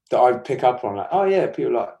that I pick up on. Like, oh yeah,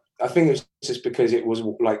 people like. I think it was just because it was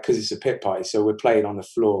like, because it's a pit party, so we're playing on the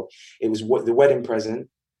floor. It was the Wedding Present.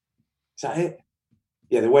 Is that it?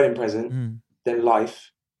 Yeah, the Wedding Present. Then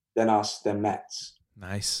Life, then us, then Mets.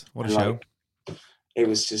 Nice. What a show. It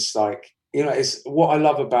was just like, it's what I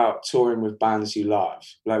love about touring with bands you love.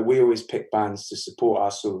 Like, we always pick bands to support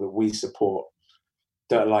us or that we support,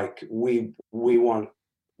 that like we want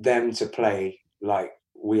them to play like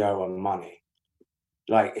we owe them money.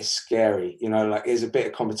 Like, it's scary, like there's a bit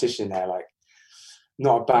of competition there. Like,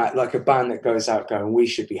 not a band, like a band that goes out going, we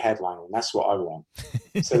should be headlining. That's what I want.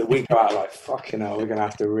 So that we go out like, fucking hell, we're going to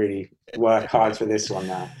have to really work hard for this one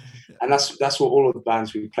now. And that's what all of the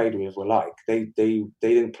bands we played with were like. They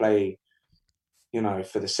didn't play,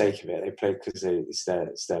 for the sake of it. They played because it's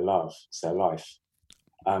their love, it's their life.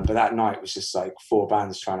 But that night was just like 4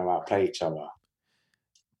 bands trying to outplay each other.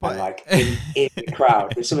 But and like in the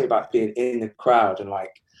crowd, there's something about being in the crowd. And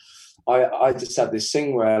like, I just have this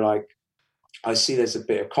thing where like, I see there's a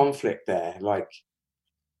bit of conflict there. Like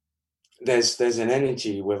there's an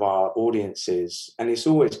energy with our audiences, and it's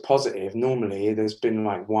always positive. Normally there's been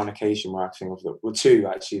like one occasion where I think of well, 2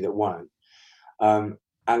 actually that weren't. And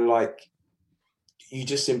like, you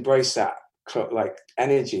just embrace that like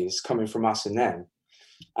energies coming from us and them.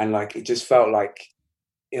 And like, it just felt like,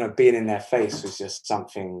 you know, being in their face was just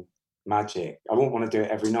something magic. I wouldn't want to do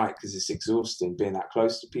it every night because it's exhausting being that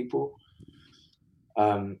close to people.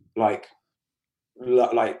 Like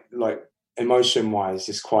emotion wise,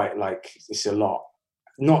 it's quite like, it's a lot.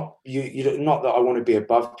 Not not that I want to be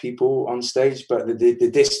above people on stage, but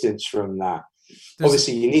the distance from that.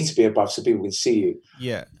 Obviously you need to be above so people can see you.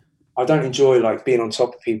 Yeah. I don't enjoy like being on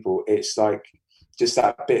top of people. It's like just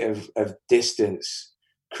that bit of distance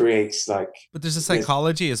creates like. But there's a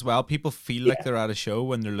psychology as well. People feel like they're at a show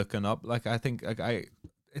when they're looking up. Like I think like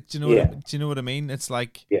do you know what I mean? It's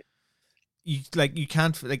like you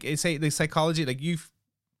can't like say the psychology, like you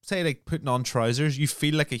say like putting on trousers, you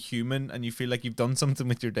feel like a human and you feel like you've done something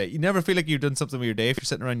with your day. You never feel like you've done something with your day if you're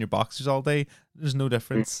sitting around your boxers all day. There's no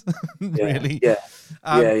difference. Really. Yeah.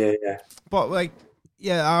 But like,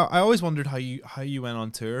 yeah, I always wondered how you went on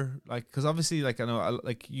tour, like, because obviously, like, I know,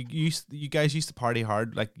 like, you guys used to party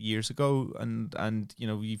hard like years ago, and you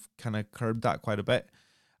know, you've kind of curbed that quite a bit.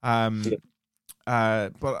 But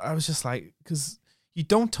I was just like, because you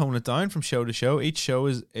don't tone it down from show to show. Each show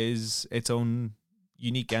is its own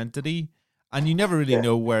unique entity, and you never really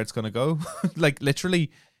know where it's gonna go. Like literally,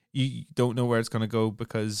 you don't know where it's gonna go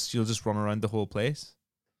because you'll just run around the whole place.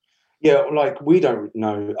 Yeah, like we don't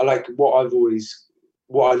know. Like what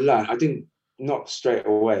I learned, I didn't, not straight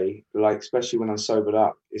away, like especially when I sobered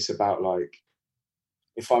up, it's about like,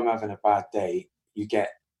 if I'm having a bad day, you get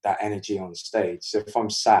that energy on stage. So if I'm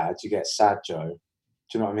sad, you get sad Joe.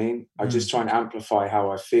 Do you know what I mean? I just try and amplify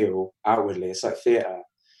how I feel outwardly. It's like theatre,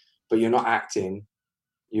 but you're not acting,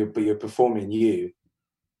 but you're performing you.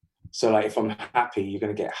 So like if I'm happy, you're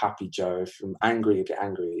going to get happy Joe. If I'm angry, you get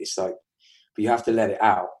angry. It's like, but you have to let it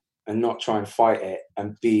out and not try and fight it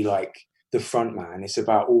and be like the front man. It's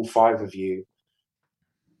about all 5 of you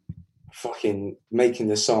fucking making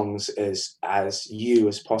the songs as you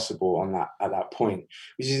as possible on that at that point,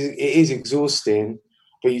 which is, it is exhausting,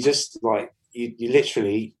 but you just like you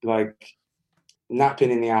literally like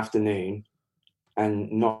napping in the afternoon and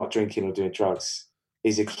not drinking or doing drugs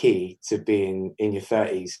is a key to being in your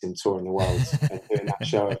 30s and touring the world and doing that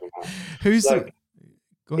show every night. Who's like,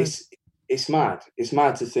 go ahead. It's mad. It's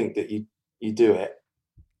mad to think that you do it,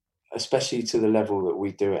 especially to the level that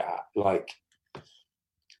we do it at. Like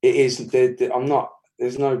it is,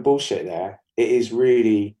 there's no bullshit there. It is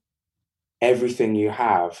really everything you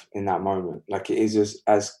have in that moment. Like it is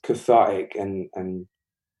as cathartic and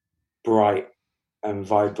bright and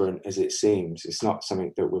vibrant as it seems. It's not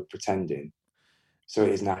something that we're pretending. So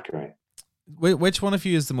it is accurate. Which one of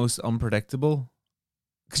you is the most unpredictable?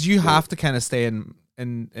 Because you have to kind of stay in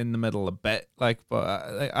the middle a bit. Like,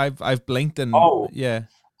 but I've blinked and yeah.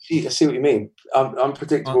 I see what you mean.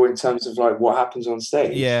 Unpredictable in terms of like what happens on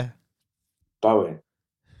stage. Yeah. Bowen.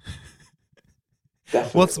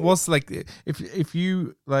 Definitely. What's like if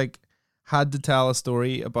you like had to tell a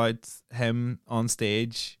story about him on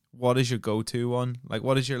stage, what is your go-to one? Like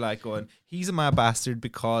what is your like going, he's a mad bastard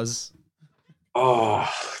because do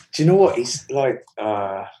you know what? He's like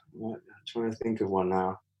I'm trying to think of one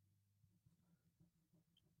now.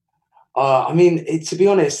 I mean, to be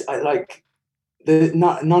honest,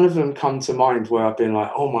 none of them come to mind where I've been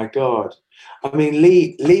like, oh my God. I mean,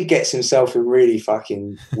 Lee gets himself in really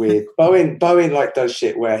fucking weird. Bowen like does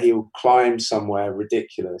shit where he'll climb somewhere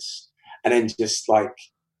ridiculous and then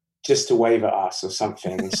just to wave at us or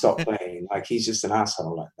something and stop playing. Like he's just an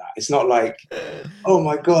asshole like that. It's not like, oh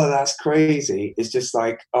my God, that's crazy. It's just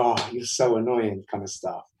like, oh, you're so annoying kind of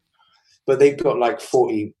stuff. But they've got like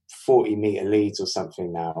 40 meter leads or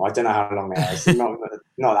something now. I don't know how long they are. It's not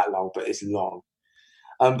that long, but it's long.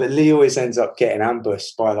 But Lee always ends up getting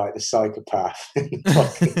ambushed by like the psychopath in the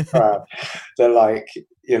fucking crowd. They're like,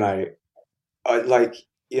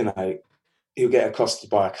 he'll get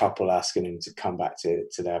accosted by a couple asking him to come back to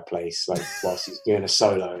their place, like whilst he's doing a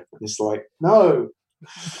solo. And it's like, no.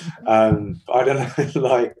 I don't know,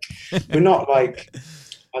 like we're not like,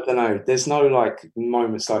 I don't know. There's no like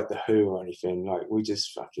moments like the Who or anything. Like we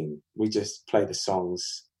just play the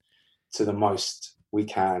songs to the most we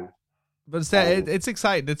can. But it's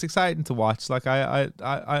exciting. It's exciting to watch. Like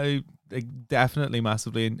I definitely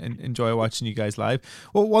massively enjoy watching you guys live.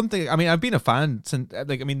 Well, one thing, I mean, I've been a fan since,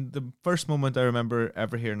 like, I mean, the first moment I remember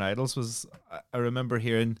ever hearing Idols was, I remember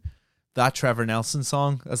hearing that Trevor Nelson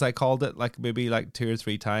song, as I called it, like maybe like 2 or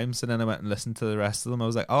 3 times, and then I went and listened to the rest of them. I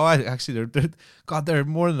was like, oh, I actually, they're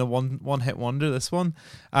more than a one hit wonder, this one.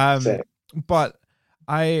 But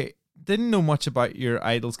I didn't know much about your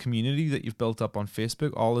Idols community that you've built up on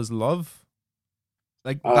Facebook. All Is Love,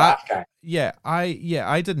 like that. Okay.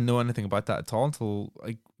 I didn't know anything about that at all until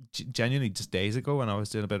like genuinely just days ago when I was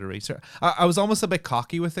doing a bit of research. I was almost a bit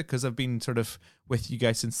cocky with it because I've been sort of with you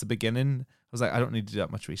guys since the beginning. I was like, I don't need to do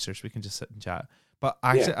that much research. We can just sit and chat. But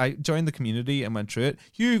actually, I joined the community and went through it.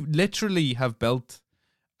 You literally have built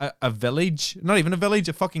a village, not even a village,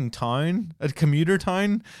 a fucking town, a commuter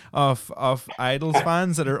town of Idols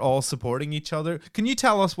fans that are all supporting each other. Can you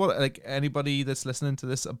tell us what, like, anybody that's listening to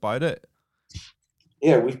this about it?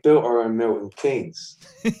 Yeah, we've built our own Milton Keynes.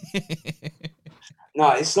 No,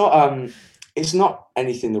 it's not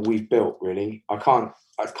anything that we've built, really. I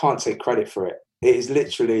can't take credit for it. It is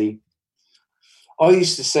literally, I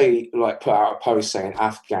used to say, like, put out a post saying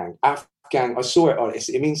Afghan. I saw it on,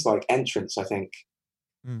 it means like entrance, I think,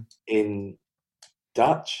 in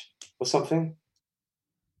Dutch or something.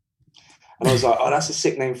 And I was like, oh, that's a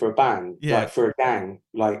sick name for a band. Like, for a gang,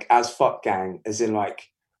 like As Fuck Gang, as in like,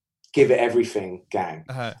 give it everything gang.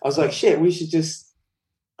 I was like, shit, we should just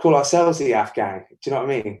call ourselves the Afghan. Do you know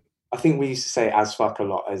what I mean? I think we used to say As Fuck a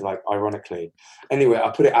lot, as like, ironically. Anyway,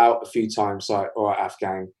 I put it out a few times, like, all right,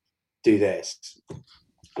 Afghan, do this,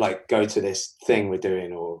 like, go to this thing we're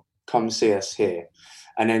doing, or come see us here.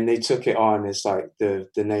 And then they took it on as like the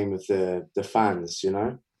name of the fans, you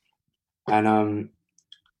know. And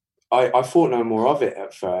I thought no more of it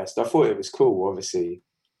at first. I thought it was cool, obviously.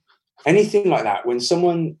 Anything like that, when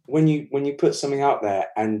you put something out there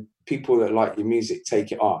and people that like your music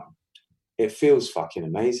take it on, it feels fucking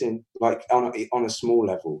amazing. Like on a small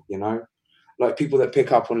level, you know, like people that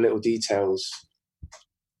pick up on little details.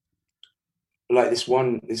 Like this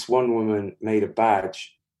one woman made a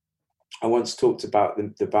badge. I once talked about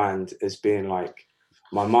the band as being like,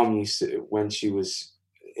 my mum used to, when she was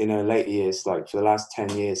in her later years, like for the last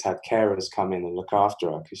 10 years, had carers come in and look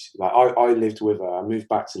after her. Because like I lived with her. I moved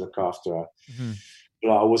back to look after her. Mm-hmm.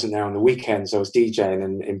 Like, I wasn't there on the weekends. I was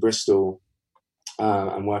DJing in Bristol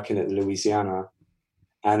and working at the Louisiana.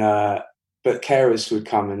 And but carers would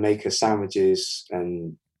come and make her sandwiches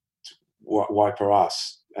and wipe her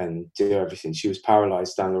ass and do everything. She was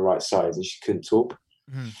paralyzed down the right side and she couldn't talk.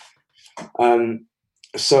 Mm-hmm.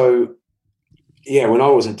 So yeah, when I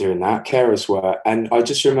wasn't doing that, carers were. And I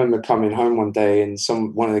just remember coming home one day and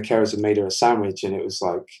one of the carers had made her a sandwich, and it was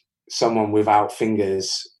like someone without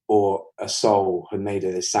fingers or a soul had made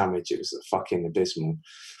her this sandwich. It was fucking abysmal.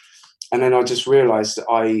 And then I just realized that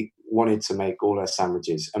I wanted to make all her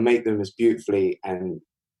sandwiches and make them as beautifully and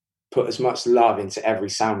put as much love into every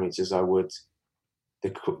sandwich as I would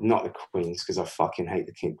not the Queens, because I fucking hate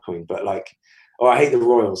the King Queen, but like, I hate the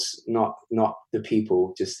royals, not the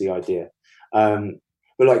people, just the idea. But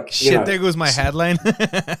like, shit, you know, there goes my headline.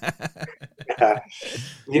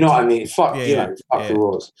 You know what I mean? Fuck, fuck the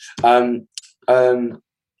royals.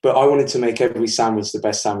 But I wanted to make every sandwich the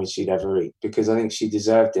best sandwich she'd ever eat, because I think she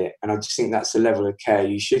deserved it, and I just think that's the level of care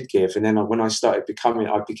you should give. And then when I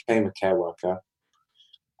became a care worker.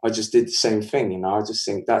 I just did the same thing, you know. I just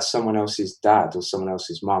think that's someone else's dad or someone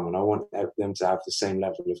else's mum, and I want them to have the same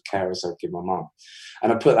level of care as I give my mum.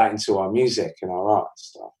 And I put that into our music and our art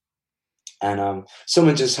stuff. And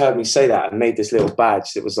someone just heard me say that and made this little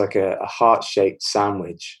badge that was like a heart-shaped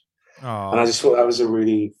sandwich. Aww. And I just thought that was a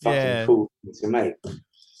really fucking cool thing to make.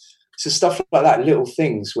 So stuff like that, little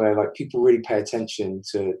things where like people really pay attention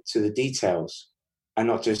to the details and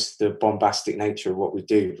not just the bombastic nature of what we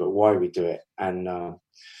do, but why we do it. And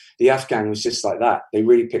the Afghan was just like that. They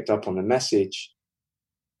really picked up on the message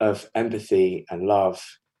of empathy and love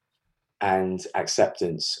and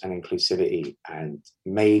acceptance and inclusivity, and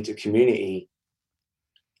made a community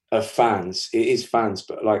of fans. It is fans,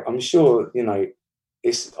 but like, I'm sure, you know,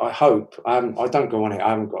 I hope, I don't go on it. I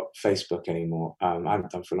haven't got Facebook anymore. I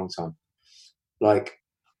haven't done for a long time. Like,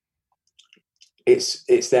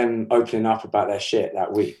 it's them opening up about their shit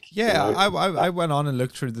that week. Yeah, you know? I went on and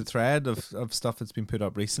looked through the thread of stuff that's been put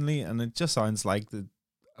up recently, and it just sounds like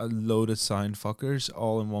a load of sound fuckers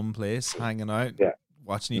all in one place, hanging out,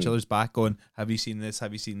 watching each other's back, going, "Have you seen this?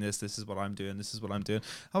 Have you seen this? This is what I'm doing. This is what I'm doing."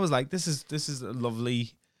 I was like, "This is a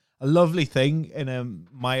lovely thing in a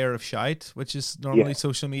mire of shite, which is normally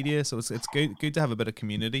social media. So it's good to have a bit of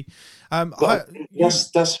community." That's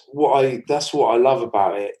what I love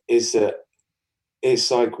about it, is that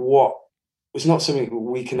it's like what it's not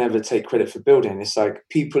something we can ever take credit for building. It's like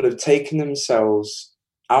people have taken themselves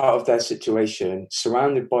out of their situation,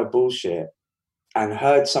 surrounded by bullshit, and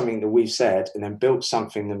heard something that we've said, and then built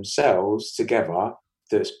something themselves together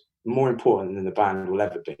that's more important than the band will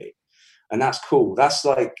ever be. And that's cool. That's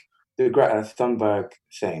like the Greta Thunberg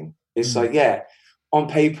thing. It's like, yeah, on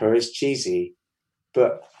paper it's cheesy,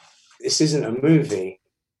 but this isn't a movie.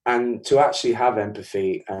 And to actually have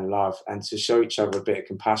empathy and love, and to show each other a bit of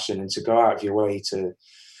compassion, and to go out of your way to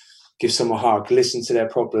give someone a hug, listen to their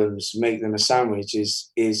problems, make them a sandwich is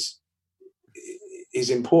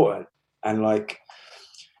important. And like,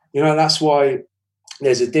 you know, that's why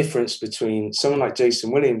there's a difference between someone like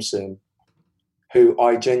Jason Williamson, who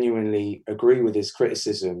I genuinely agree with his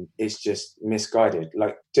criticism, is just misguided.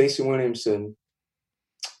 Like, Jason Williamson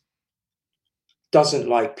doesn't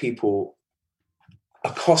like people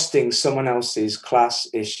accosting someone else's class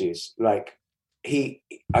issues. Like,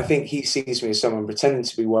 I think he sees me as someone pretending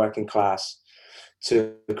to be working class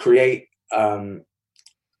to create an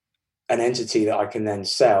entity that I can then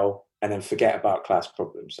sell and then forget about class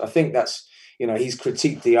problems. I think that's, you know, he's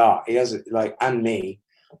critiqued the art. He has, like, and me,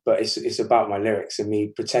 but it's about my lyrics and me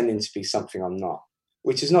pretending to be something I'm not,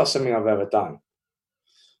 which is not something I've ever done.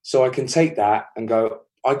 So I can take that and go,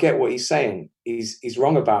 I get what he's saying. He's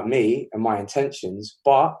wrong about me and my intentions,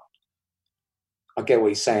 but I get what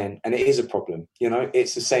he's saying, and it is a problem. You know,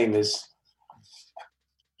 it's the same as,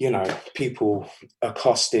 you know, people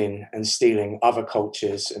accosting and stealing other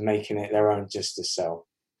cultures and making it their own just to sell.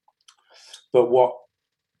 But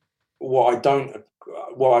what I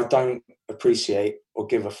don't appreciate or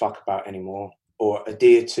give a fuck about anymore, or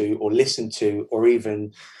adhere to, or listen to, or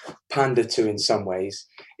even pander to in some ways,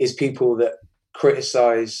 is people that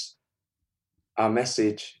criticize our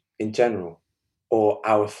message in general, or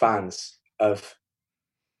our fans, of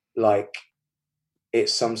like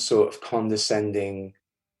it's some sort of condescending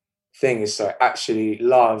thing. It's like, actually,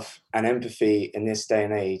 love and empathy in this day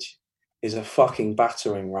and age is a fucking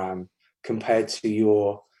battering ram compared to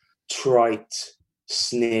your trite,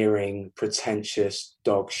 sneering, pretentious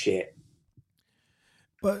dog shit.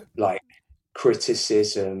 But like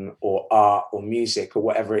criticism or art or music or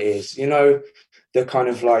whatever it is, you know, the kind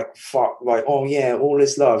of like, fuck, like, oh yeah, all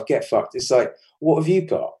is love, get fucked. It's like, what have you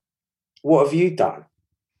got? What have you done?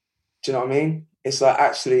 Do you know what I mean? It's like,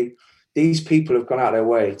 actually, these people have gone out their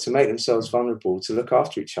way to make themselves vulnerable, to look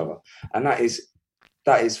after each other. And that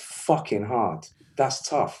is fucking hard. That's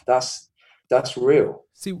tough. That's real.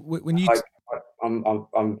 See, when you,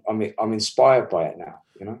 I'm inspired by it now.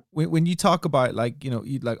 You know, when you talk about, like, you know,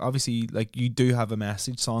 you, like, obviously, like, you do have a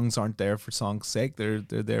message. Songs aren't there for song's sake. They're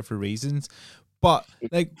there for reasons. But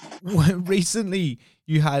like, recently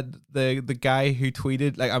you had the guy who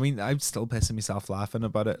tweeted, like, I mean, I'm still pissing myself laughing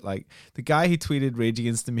about it. Like, the guy who tweeted Rage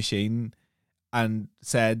Against the Machine and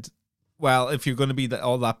said, well, if you're going to be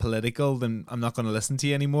all that political, then I'm not going to listen to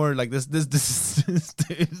you anymore. Like, this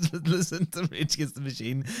dude listened to Rage Against the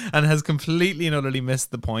Machine and has completely and utterly missed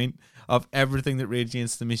the point of everything that Rage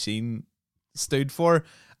Against the Machine stood for.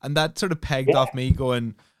 And that sort of pegged off me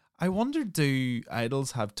going, I wonder, do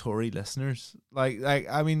idols have Tory listeners? Like,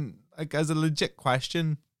 I mean, like, as a legit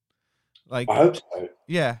question. Like, I hope so.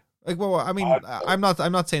 Yeah. Like, well, I mean, I'm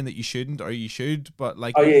not saying that you shouldn't or you should, but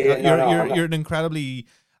like, you're an incredibly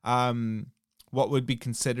what would be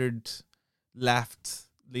considered left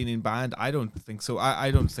leaning band. I don't think so.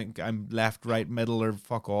 I don't think I'm left, right, middle, or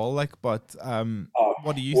fuck all. Like, but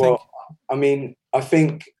what do you think? I mean, I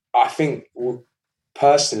think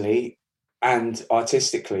personally and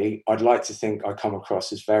artistically, I'd like to think I come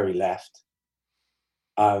across as very left.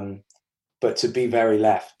 But to be very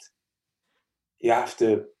left, you have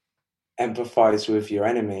to empathize with your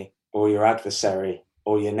enemy or your adversary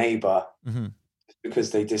or your neighbor. Mm-hmm.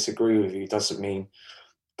 Because they disagree with you doesn't mean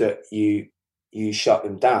that you shut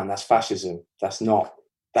them down. That's fascism. That's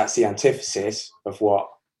the antithesis of what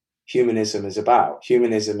humanism is about.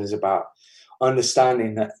 Humanism is about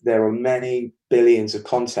understanding that there are many billions of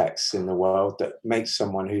contexts in the world that make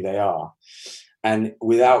someone who they are. And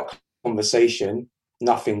without conversation,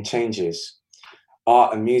 nothing changes.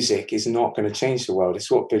 Art and music is not going to change the world.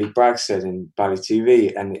 It's what Billy Bragg said in Bally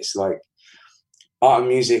TV. And it's like, art and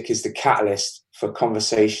music is the catalyst for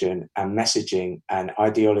conversation and messaging and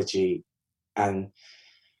ideology, and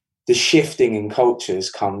the shifting in cultures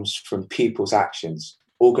comes from people's actions,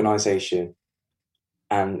 organization,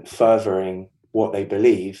 and furthering what they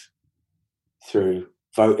believe through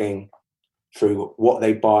voting, through what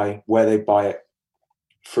they buy, where they buy it,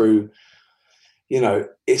 through, you know,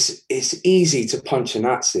 it's easy to punch a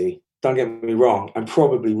Nazi, don't get me wrong, and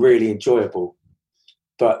probably really enjoyable,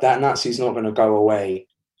 but that Nazi's not going to go away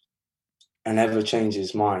and ever change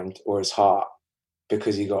his mind or his heart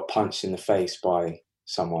because he got punched in the face by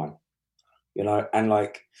someone, you know? And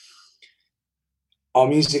like, our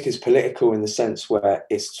music is political in the sense where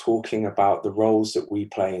it's talking about the roles that we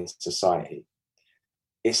play in society.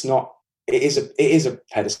 It's not, it is a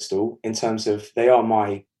pedestal in terms of they are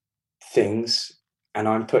my things and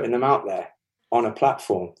I'm putting them out there on a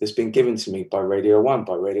platform that's been given to me by Radio 1,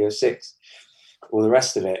 by Radio 6, all the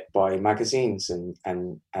rest of it by magazines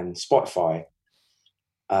and Spotify,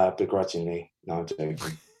 begrudgingly. No, I'm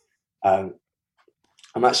joking.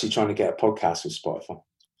 I'm actually trying to get a podcast with Spotify.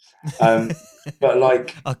 But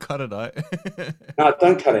like, I'll cut it out. No,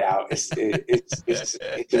 don't cut it out. It's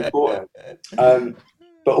important.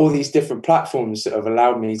 But all these different platforms that have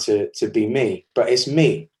allowed me to be me, but it's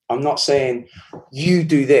me. I'm not saying you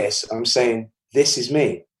do this. I'm saying this is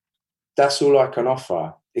me. That's all I can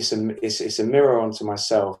offer. It's a mirror onto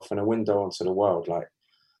myself and a window onto the world. Like,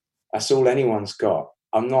 that's all anyone's got.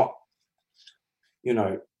 I'm not, you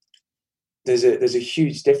know, there's a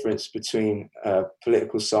huge difference between a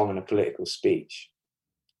political song and a political speech.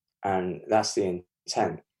 And that's the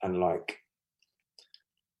intent. And like,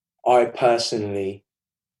 I personally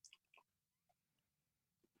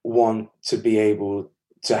want to be able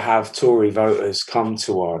to have Tory voters come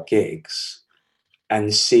to our gigs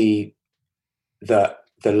and see that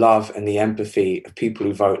the love and the empathy of people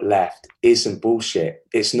who vote left isn't bullshit.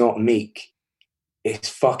 It's not meek. It's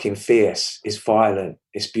fucking fierce. It's violent.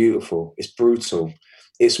 It's beautiful. It's brutal.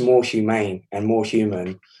 It's more humane and more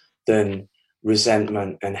human than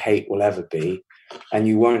resentment and hate will ever be. And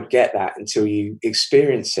you won't get that until you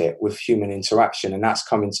experience it with human interaction. And that's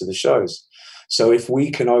coming to the shows. So if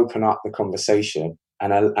we can open up the conversation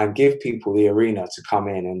and give people the arena to come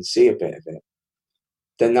in and see a bit of it,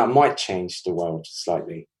 then that might change the world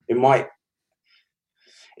slightly. It might,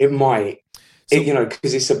 you know,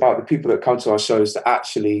 because it's about the people that come to our shows that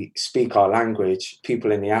actually speak our language,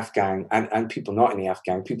 people in the Afghan and people not in the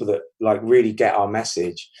Afghan, people that like really get our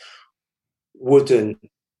message, wouldn't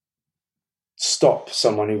stop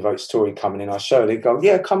someone who votes Tory coming in our show. They go,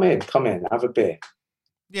 yeah, come in, have a beer.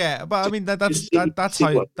 Yeah, but I mean that's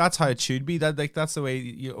how it should be. That's the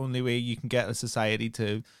way, only way you can get a society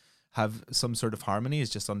to have some sort of harmony is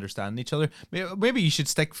just understand each other. Maybe you should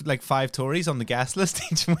stick like 5 Tories on the guest list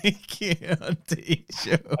each week on each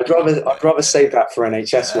show. I'd rather save that for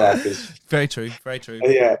NHS workers. Very true.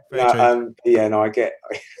 Yeah, very true.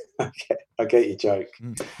 I get your joke.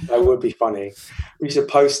 That would be funny. We should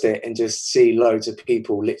post it and just see loads of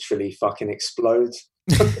people literally fucking explode.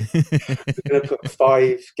 We're gonna put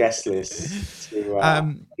 5 guest lists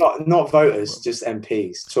to not voters, just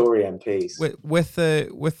MPs, Tory MPs. With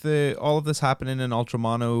the all of this happening in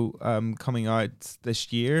Ultramono coming out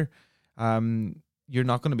this year, you're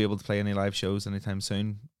not going to be able to play any live shows anytime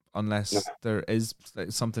soon unless there is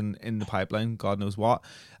something in the pipeline, God knows what.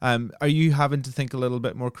 Are you having to think a little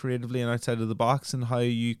bit more creatively and outside of the box in how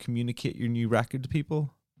you communicate your new record to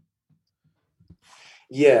people?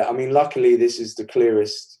 Yeah, I mean, luckily this is the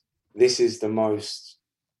clearest, this is the most,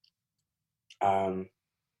 I'll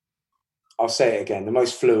say it again, the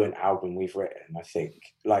most fluent album we've written, I think.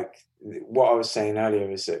 Like what I was saying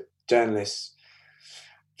earlier is that journalists,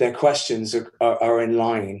 their questions are in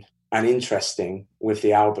line and interesting with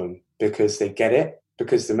the album because they get it,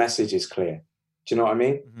 because the message is clear. Do you know what I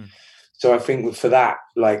mean? Mm-hmm. So I think for that,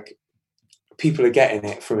 like, people are getting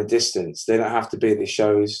it from a distance. They don't have to be at the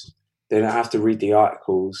shows. They don't have to read the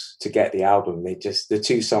articles to get the album. They just, the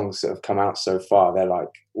 2 songs that have come out so far, they're like,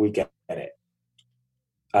 we get it.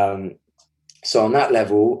 So on that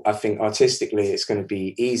level, I think artistically it's going to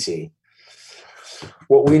be easy.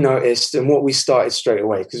 What we noticed and what we started straight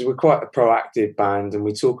away, because we're quite a proactive band and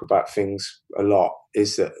we talk about things a lot,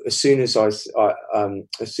 is that as soon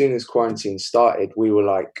as quarantine started, we were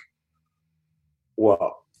like,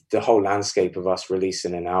 what? The whole landscape of us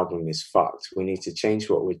releasing an album is fucked. We need to change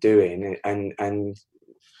what we're doing and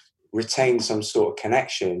retain some sort of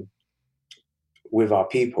connection with our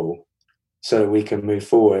people so that we can move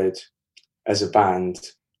forward as a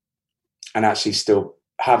band and actually still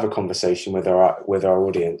have a conversation with our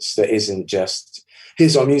audience that isn't just,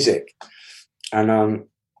 here's our music. And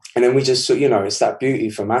then we just, you know, it's that beauty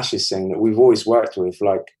from Ash's thing that we've always worked with.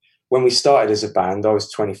 Like when we started as a band, I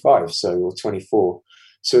was 25, or 24.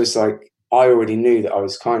 So it's like, I already knew that I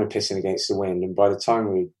was kind of pissing against the wind. And by the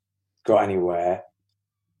time we got anywhere,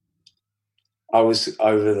 I was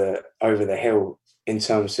over the hill in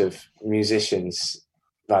terms of musicians,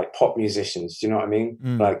 like pop musicians. Do you know what I mean?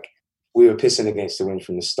 Like we were pissing against the wind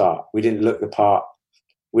from the start. We didn't look the part.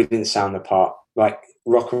 We didn't sound the part. Like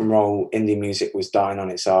rock and roll indie music was dying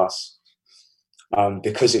on its ass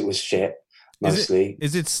because it was shit. mostly.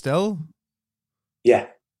 Is it still? Yeah.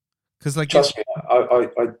 Because like, trust me,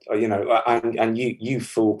 I you know, and you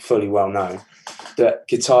fully well know that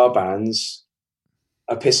guitar bands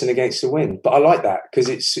are pissing against the wind. But I like that because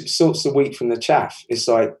it sorts the wheat from the chaff. It's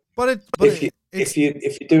like, if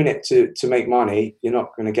you're doing it to make money, you're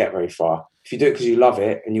not going to get very far. If you do it because you love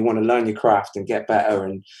it and you want to learn your craft and get better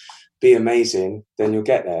and be amazing, then you'll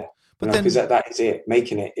get there. Because that is it.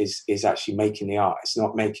 Making it is actually making the art. It's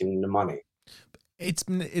not making the money.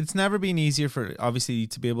 It's never been easier for, obviously,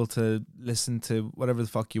 to be able to listen to whatever the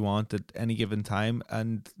fuck you want at any given time,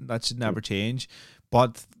 and that should never change.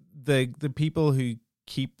 But the people who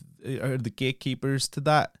keep, or the gatekeepers to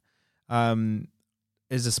that,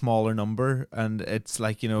 is a smaller number. And it's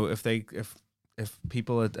like, you know, if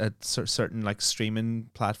people at certain like streaming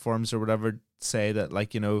platforms or whatever say that,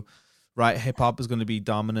 like, you know, right, hip hop is going to be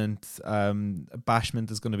dominant,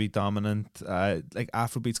 bashment is going to be dominant, like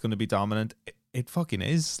Afrobeat's going to be dominant. It fucking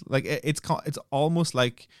is. Like, it's almost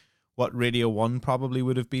like what Radio 1 probably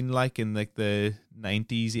would have been like in like the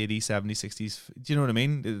 90s, 80s, 70s, 60s. Do you know what I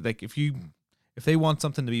mean? Like, if they want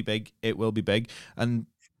something to be big, it will be big. And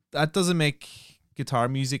that doesn't make guitar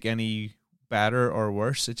music any better or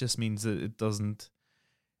worse. It just means that it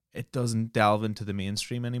doesn't delve into the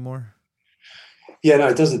mainstream anymore. Yeah, no,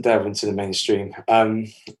 it doesn't delve into the mainstream.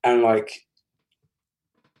 And like,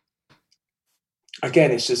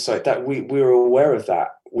 again, it's just like that. We were aware of that.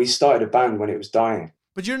 We started a band when it was dying.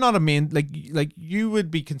 But you're not a main, like you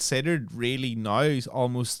would be considered really now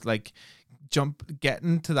almost like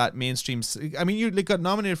getting to that mainstream. I mean, you got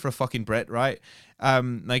nominated for a fucking Brit, right?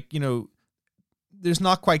 Like, you know, there's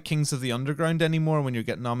not quite Kings of the Underground anymore when you're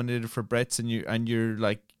getting nominated for Brits and you're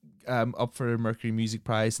like up for a Mercury Music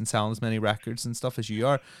Prize and selling as many records and stuff as you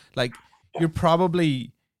are. Like, you're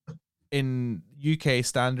probably, in UK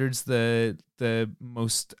standards, the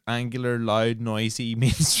most angular, loud, noisy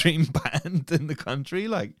mainstream band in the country.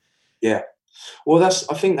 Like, yeah, well, I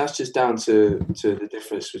think that's just down to the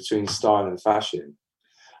difference between style and fashion.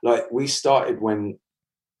 Like, we started when,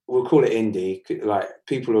 we'll call it indie. Like,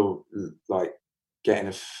 people are like getting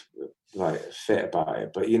a fit about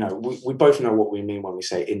it, but you know, we both know what we mean when we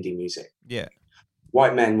say indie music. Yeah,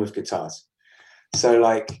 white men with guitars. So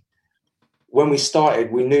like, when we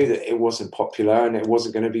started, we knew that it wasn't popular and it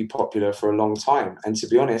wasn't going to be popular for a long time. And to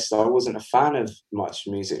be honest, I wasn't a fan of much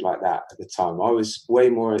music like that at the time. I was way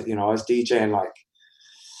more, you know, I was DJing like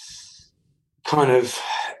kind of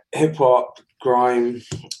hip hop, grime,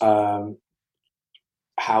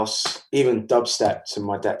 house, even dubstep to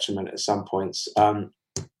my detriment at some points.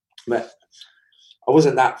 But I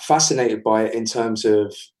wasn't that fascinated by it in terms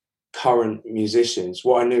of current musicians.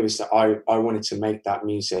 What I knew is that I wanted to make that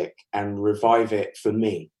music and revive it for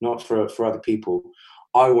me, not for other people.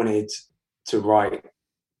 I wanted to write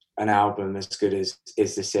an album as good as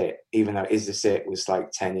Is This It, even though Is This It was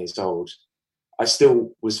like 10 years old. I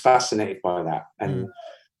still was fascinated by that. And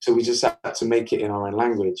so we just had to make it in our own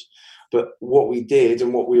language. But what we did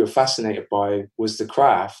and what we were fascinated by was the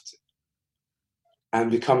craft and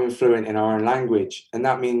becoming fluent in our own language. And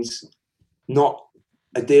that means not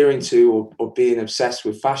adhering to or being obsessed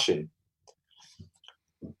with fashion.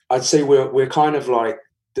 I'd say we're kind of like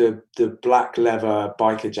the black leather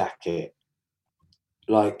biker jacket.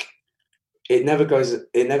 Like, it never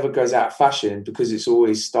goes out of fashion because it's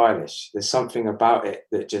always stylish. There's something about it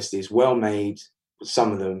that just is well made.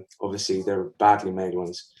 Some of them, obviously, they're badly made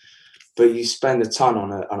ones. But you spend a ton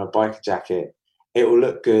on a biker jacket, it will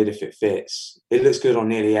look good if it fits. It looks good on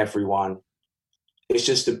nearly everyone. It's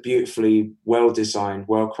just a beautifully well-designed,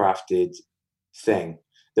 well-crafted thing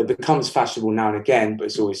that becomes fashionable now and again, but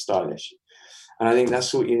it's always stylish. And I think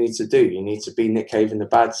that's what you need to do. You need to be Nick Cave and the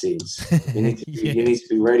Bad Seeds. You need to be, you need to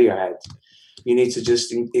be Radiohead. You need to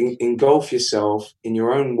just engulf yourself in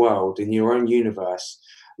your own world, in your own universe,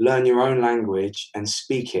 learn your own language and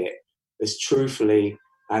speak it as truthfully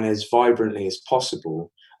and as vibrantly as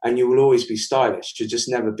possible. And you will always be stylish. You'll just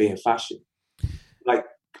never be in fashion. Like,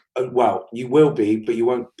 well, you will be, but you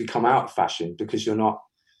won't become out of fashion because you're not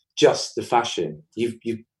just the fashion.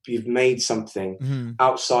 You've made something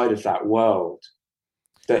outside of that world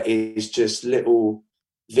that is just little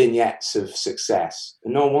vignettes of success,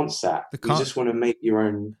 and no one wants that. You just want to make your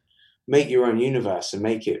own universe and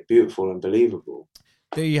make it beautiful and believable.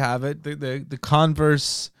 There you have it. The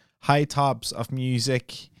Converse high tops of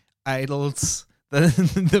music idols, the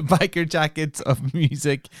biker jackets of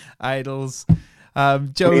music idols.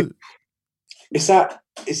 Joe, I mean, is that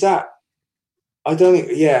I don't think,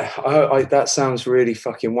 yeah, I that sounds really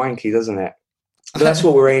fucking wanky, doesn't it? But that's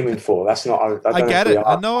what we're aiming for. That's not, I get it.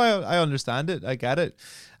 I know, I understand it. I get it.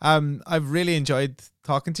 I've really enjoyed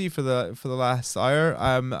talking to you for the last hour.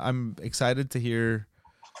 I'm excited to hear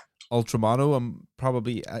Ultramono. I'm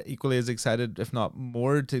probably equally as excited, if not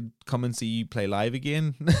more, to come and see you play live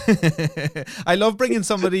again. I love bringing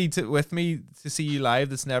somebody with me to see you live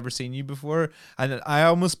that's never seen you before, and I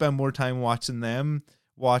almost spend more time watching them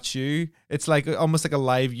watch you. It's like almost like a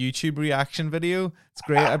live YouTube reaction video. It's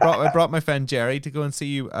great. I brought my friend Jerry to go and see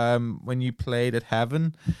you when you played at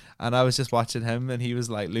Heaven, and I was just watching him, and he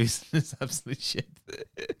was like losing his absolute shit.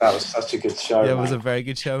 That was such a good show. Yeah, it was a very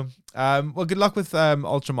good show. Well, good luck with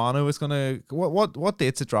Ultramono. It's gonna what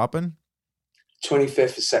date's it dropping?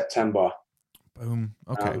 25th of September. Boom.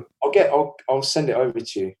 Okay. I'll send it over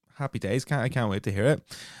to you. Happy days. I can't wait to hear it.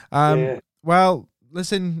 Well,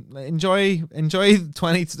 listen, enjoy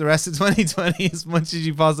the rest of 2020 as much as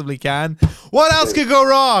you possibly can. What else could go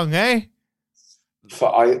wrong, eh?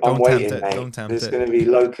 I'm waiting, mate. Don't tempt There's it. going to be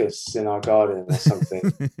locusts in our garden or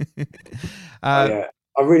something. Yeah,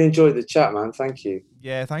 I really enjoyed the chat, man. Thank you.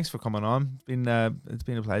 Yeah, thanks for coming on. It's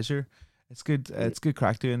been a pleasure. It's good. It's good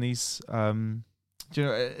crack doing these. You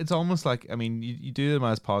know, it's almost like, I mean, you do them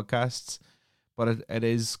as podcasts, but it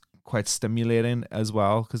is quite stimulating as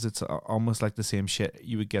well, because it's almost like the same shit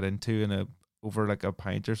you would get into over like a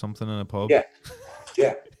pint or something in a pub. Yeah,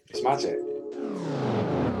 it's magic.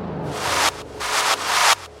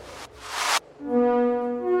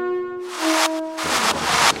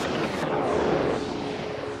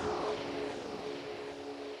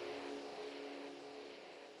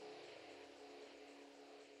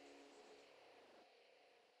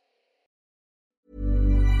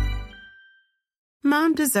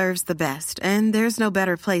 Mom deserves the best, and there's no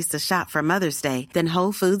better place to shop for Mother's Day than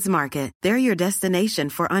Whole Foods Market. They're your destination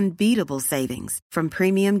for unbeatable savings, from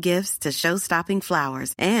premium gifts to show-stopping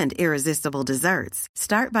flowers and irresistible desserts.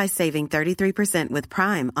 Start by saving 33% with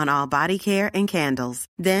Prime on all body care and candles.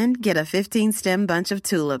 Then get a 15-stem bunch of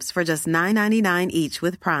tulips for just $9.99 each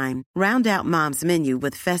with Prime. Round out Mom's menu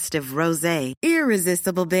with festive rosé,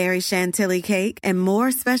 irresistible berry chantilly cake, and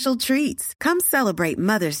more special treats. Come celebrate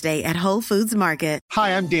Mother's Day at Whole Foods Market.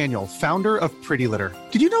 Hi, I'm Daniel, founder of Pretty Litter.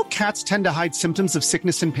 Did you know cats tend to hide symptoms of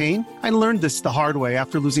sickness and pain? I learned this the hard way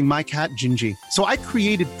after losing my cat, Gingy. So I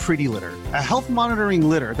created Pretty Litter, a health monitoring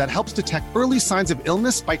litter that helps detect early signs of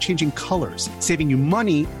illness by changing colors, saving you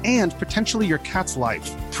money and potentially your cat's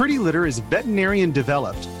life. Pretty Litter is veterinarian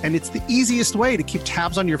developed, and it's the easiest way to keep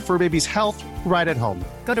tabs on your fur baby's health right at home.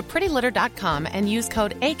 Go to prettylitter.com and use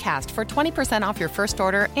code ACAST for 20% off your first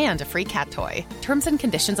order and a free cat toy. Terms and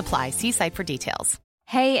conditions apply. See site for details.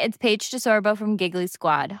 Hey, it's Paige DeSorbo from Giggly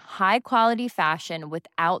Squad. High quality fashion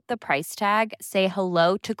without the price tag. Say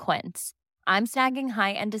hello to Quince. I'm snagging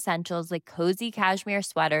high-end essentials like cozy cashmere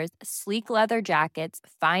sweaters, sleek leather jackets,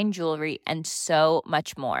 fine jewelry, and so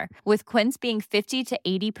much more. With Quince being 50 to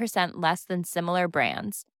 80% less than similar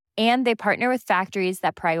brands. And they partner with factories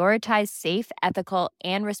that prioritize safe, ethical,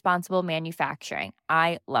 and responsible manufacturing.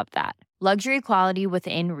 I love that. Luxury quality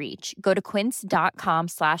within reach. Go to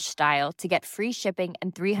quince.com/style to get free shipping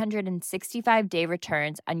and 365-day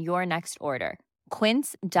returns on your next order.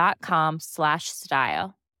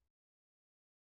 Quince.com/style.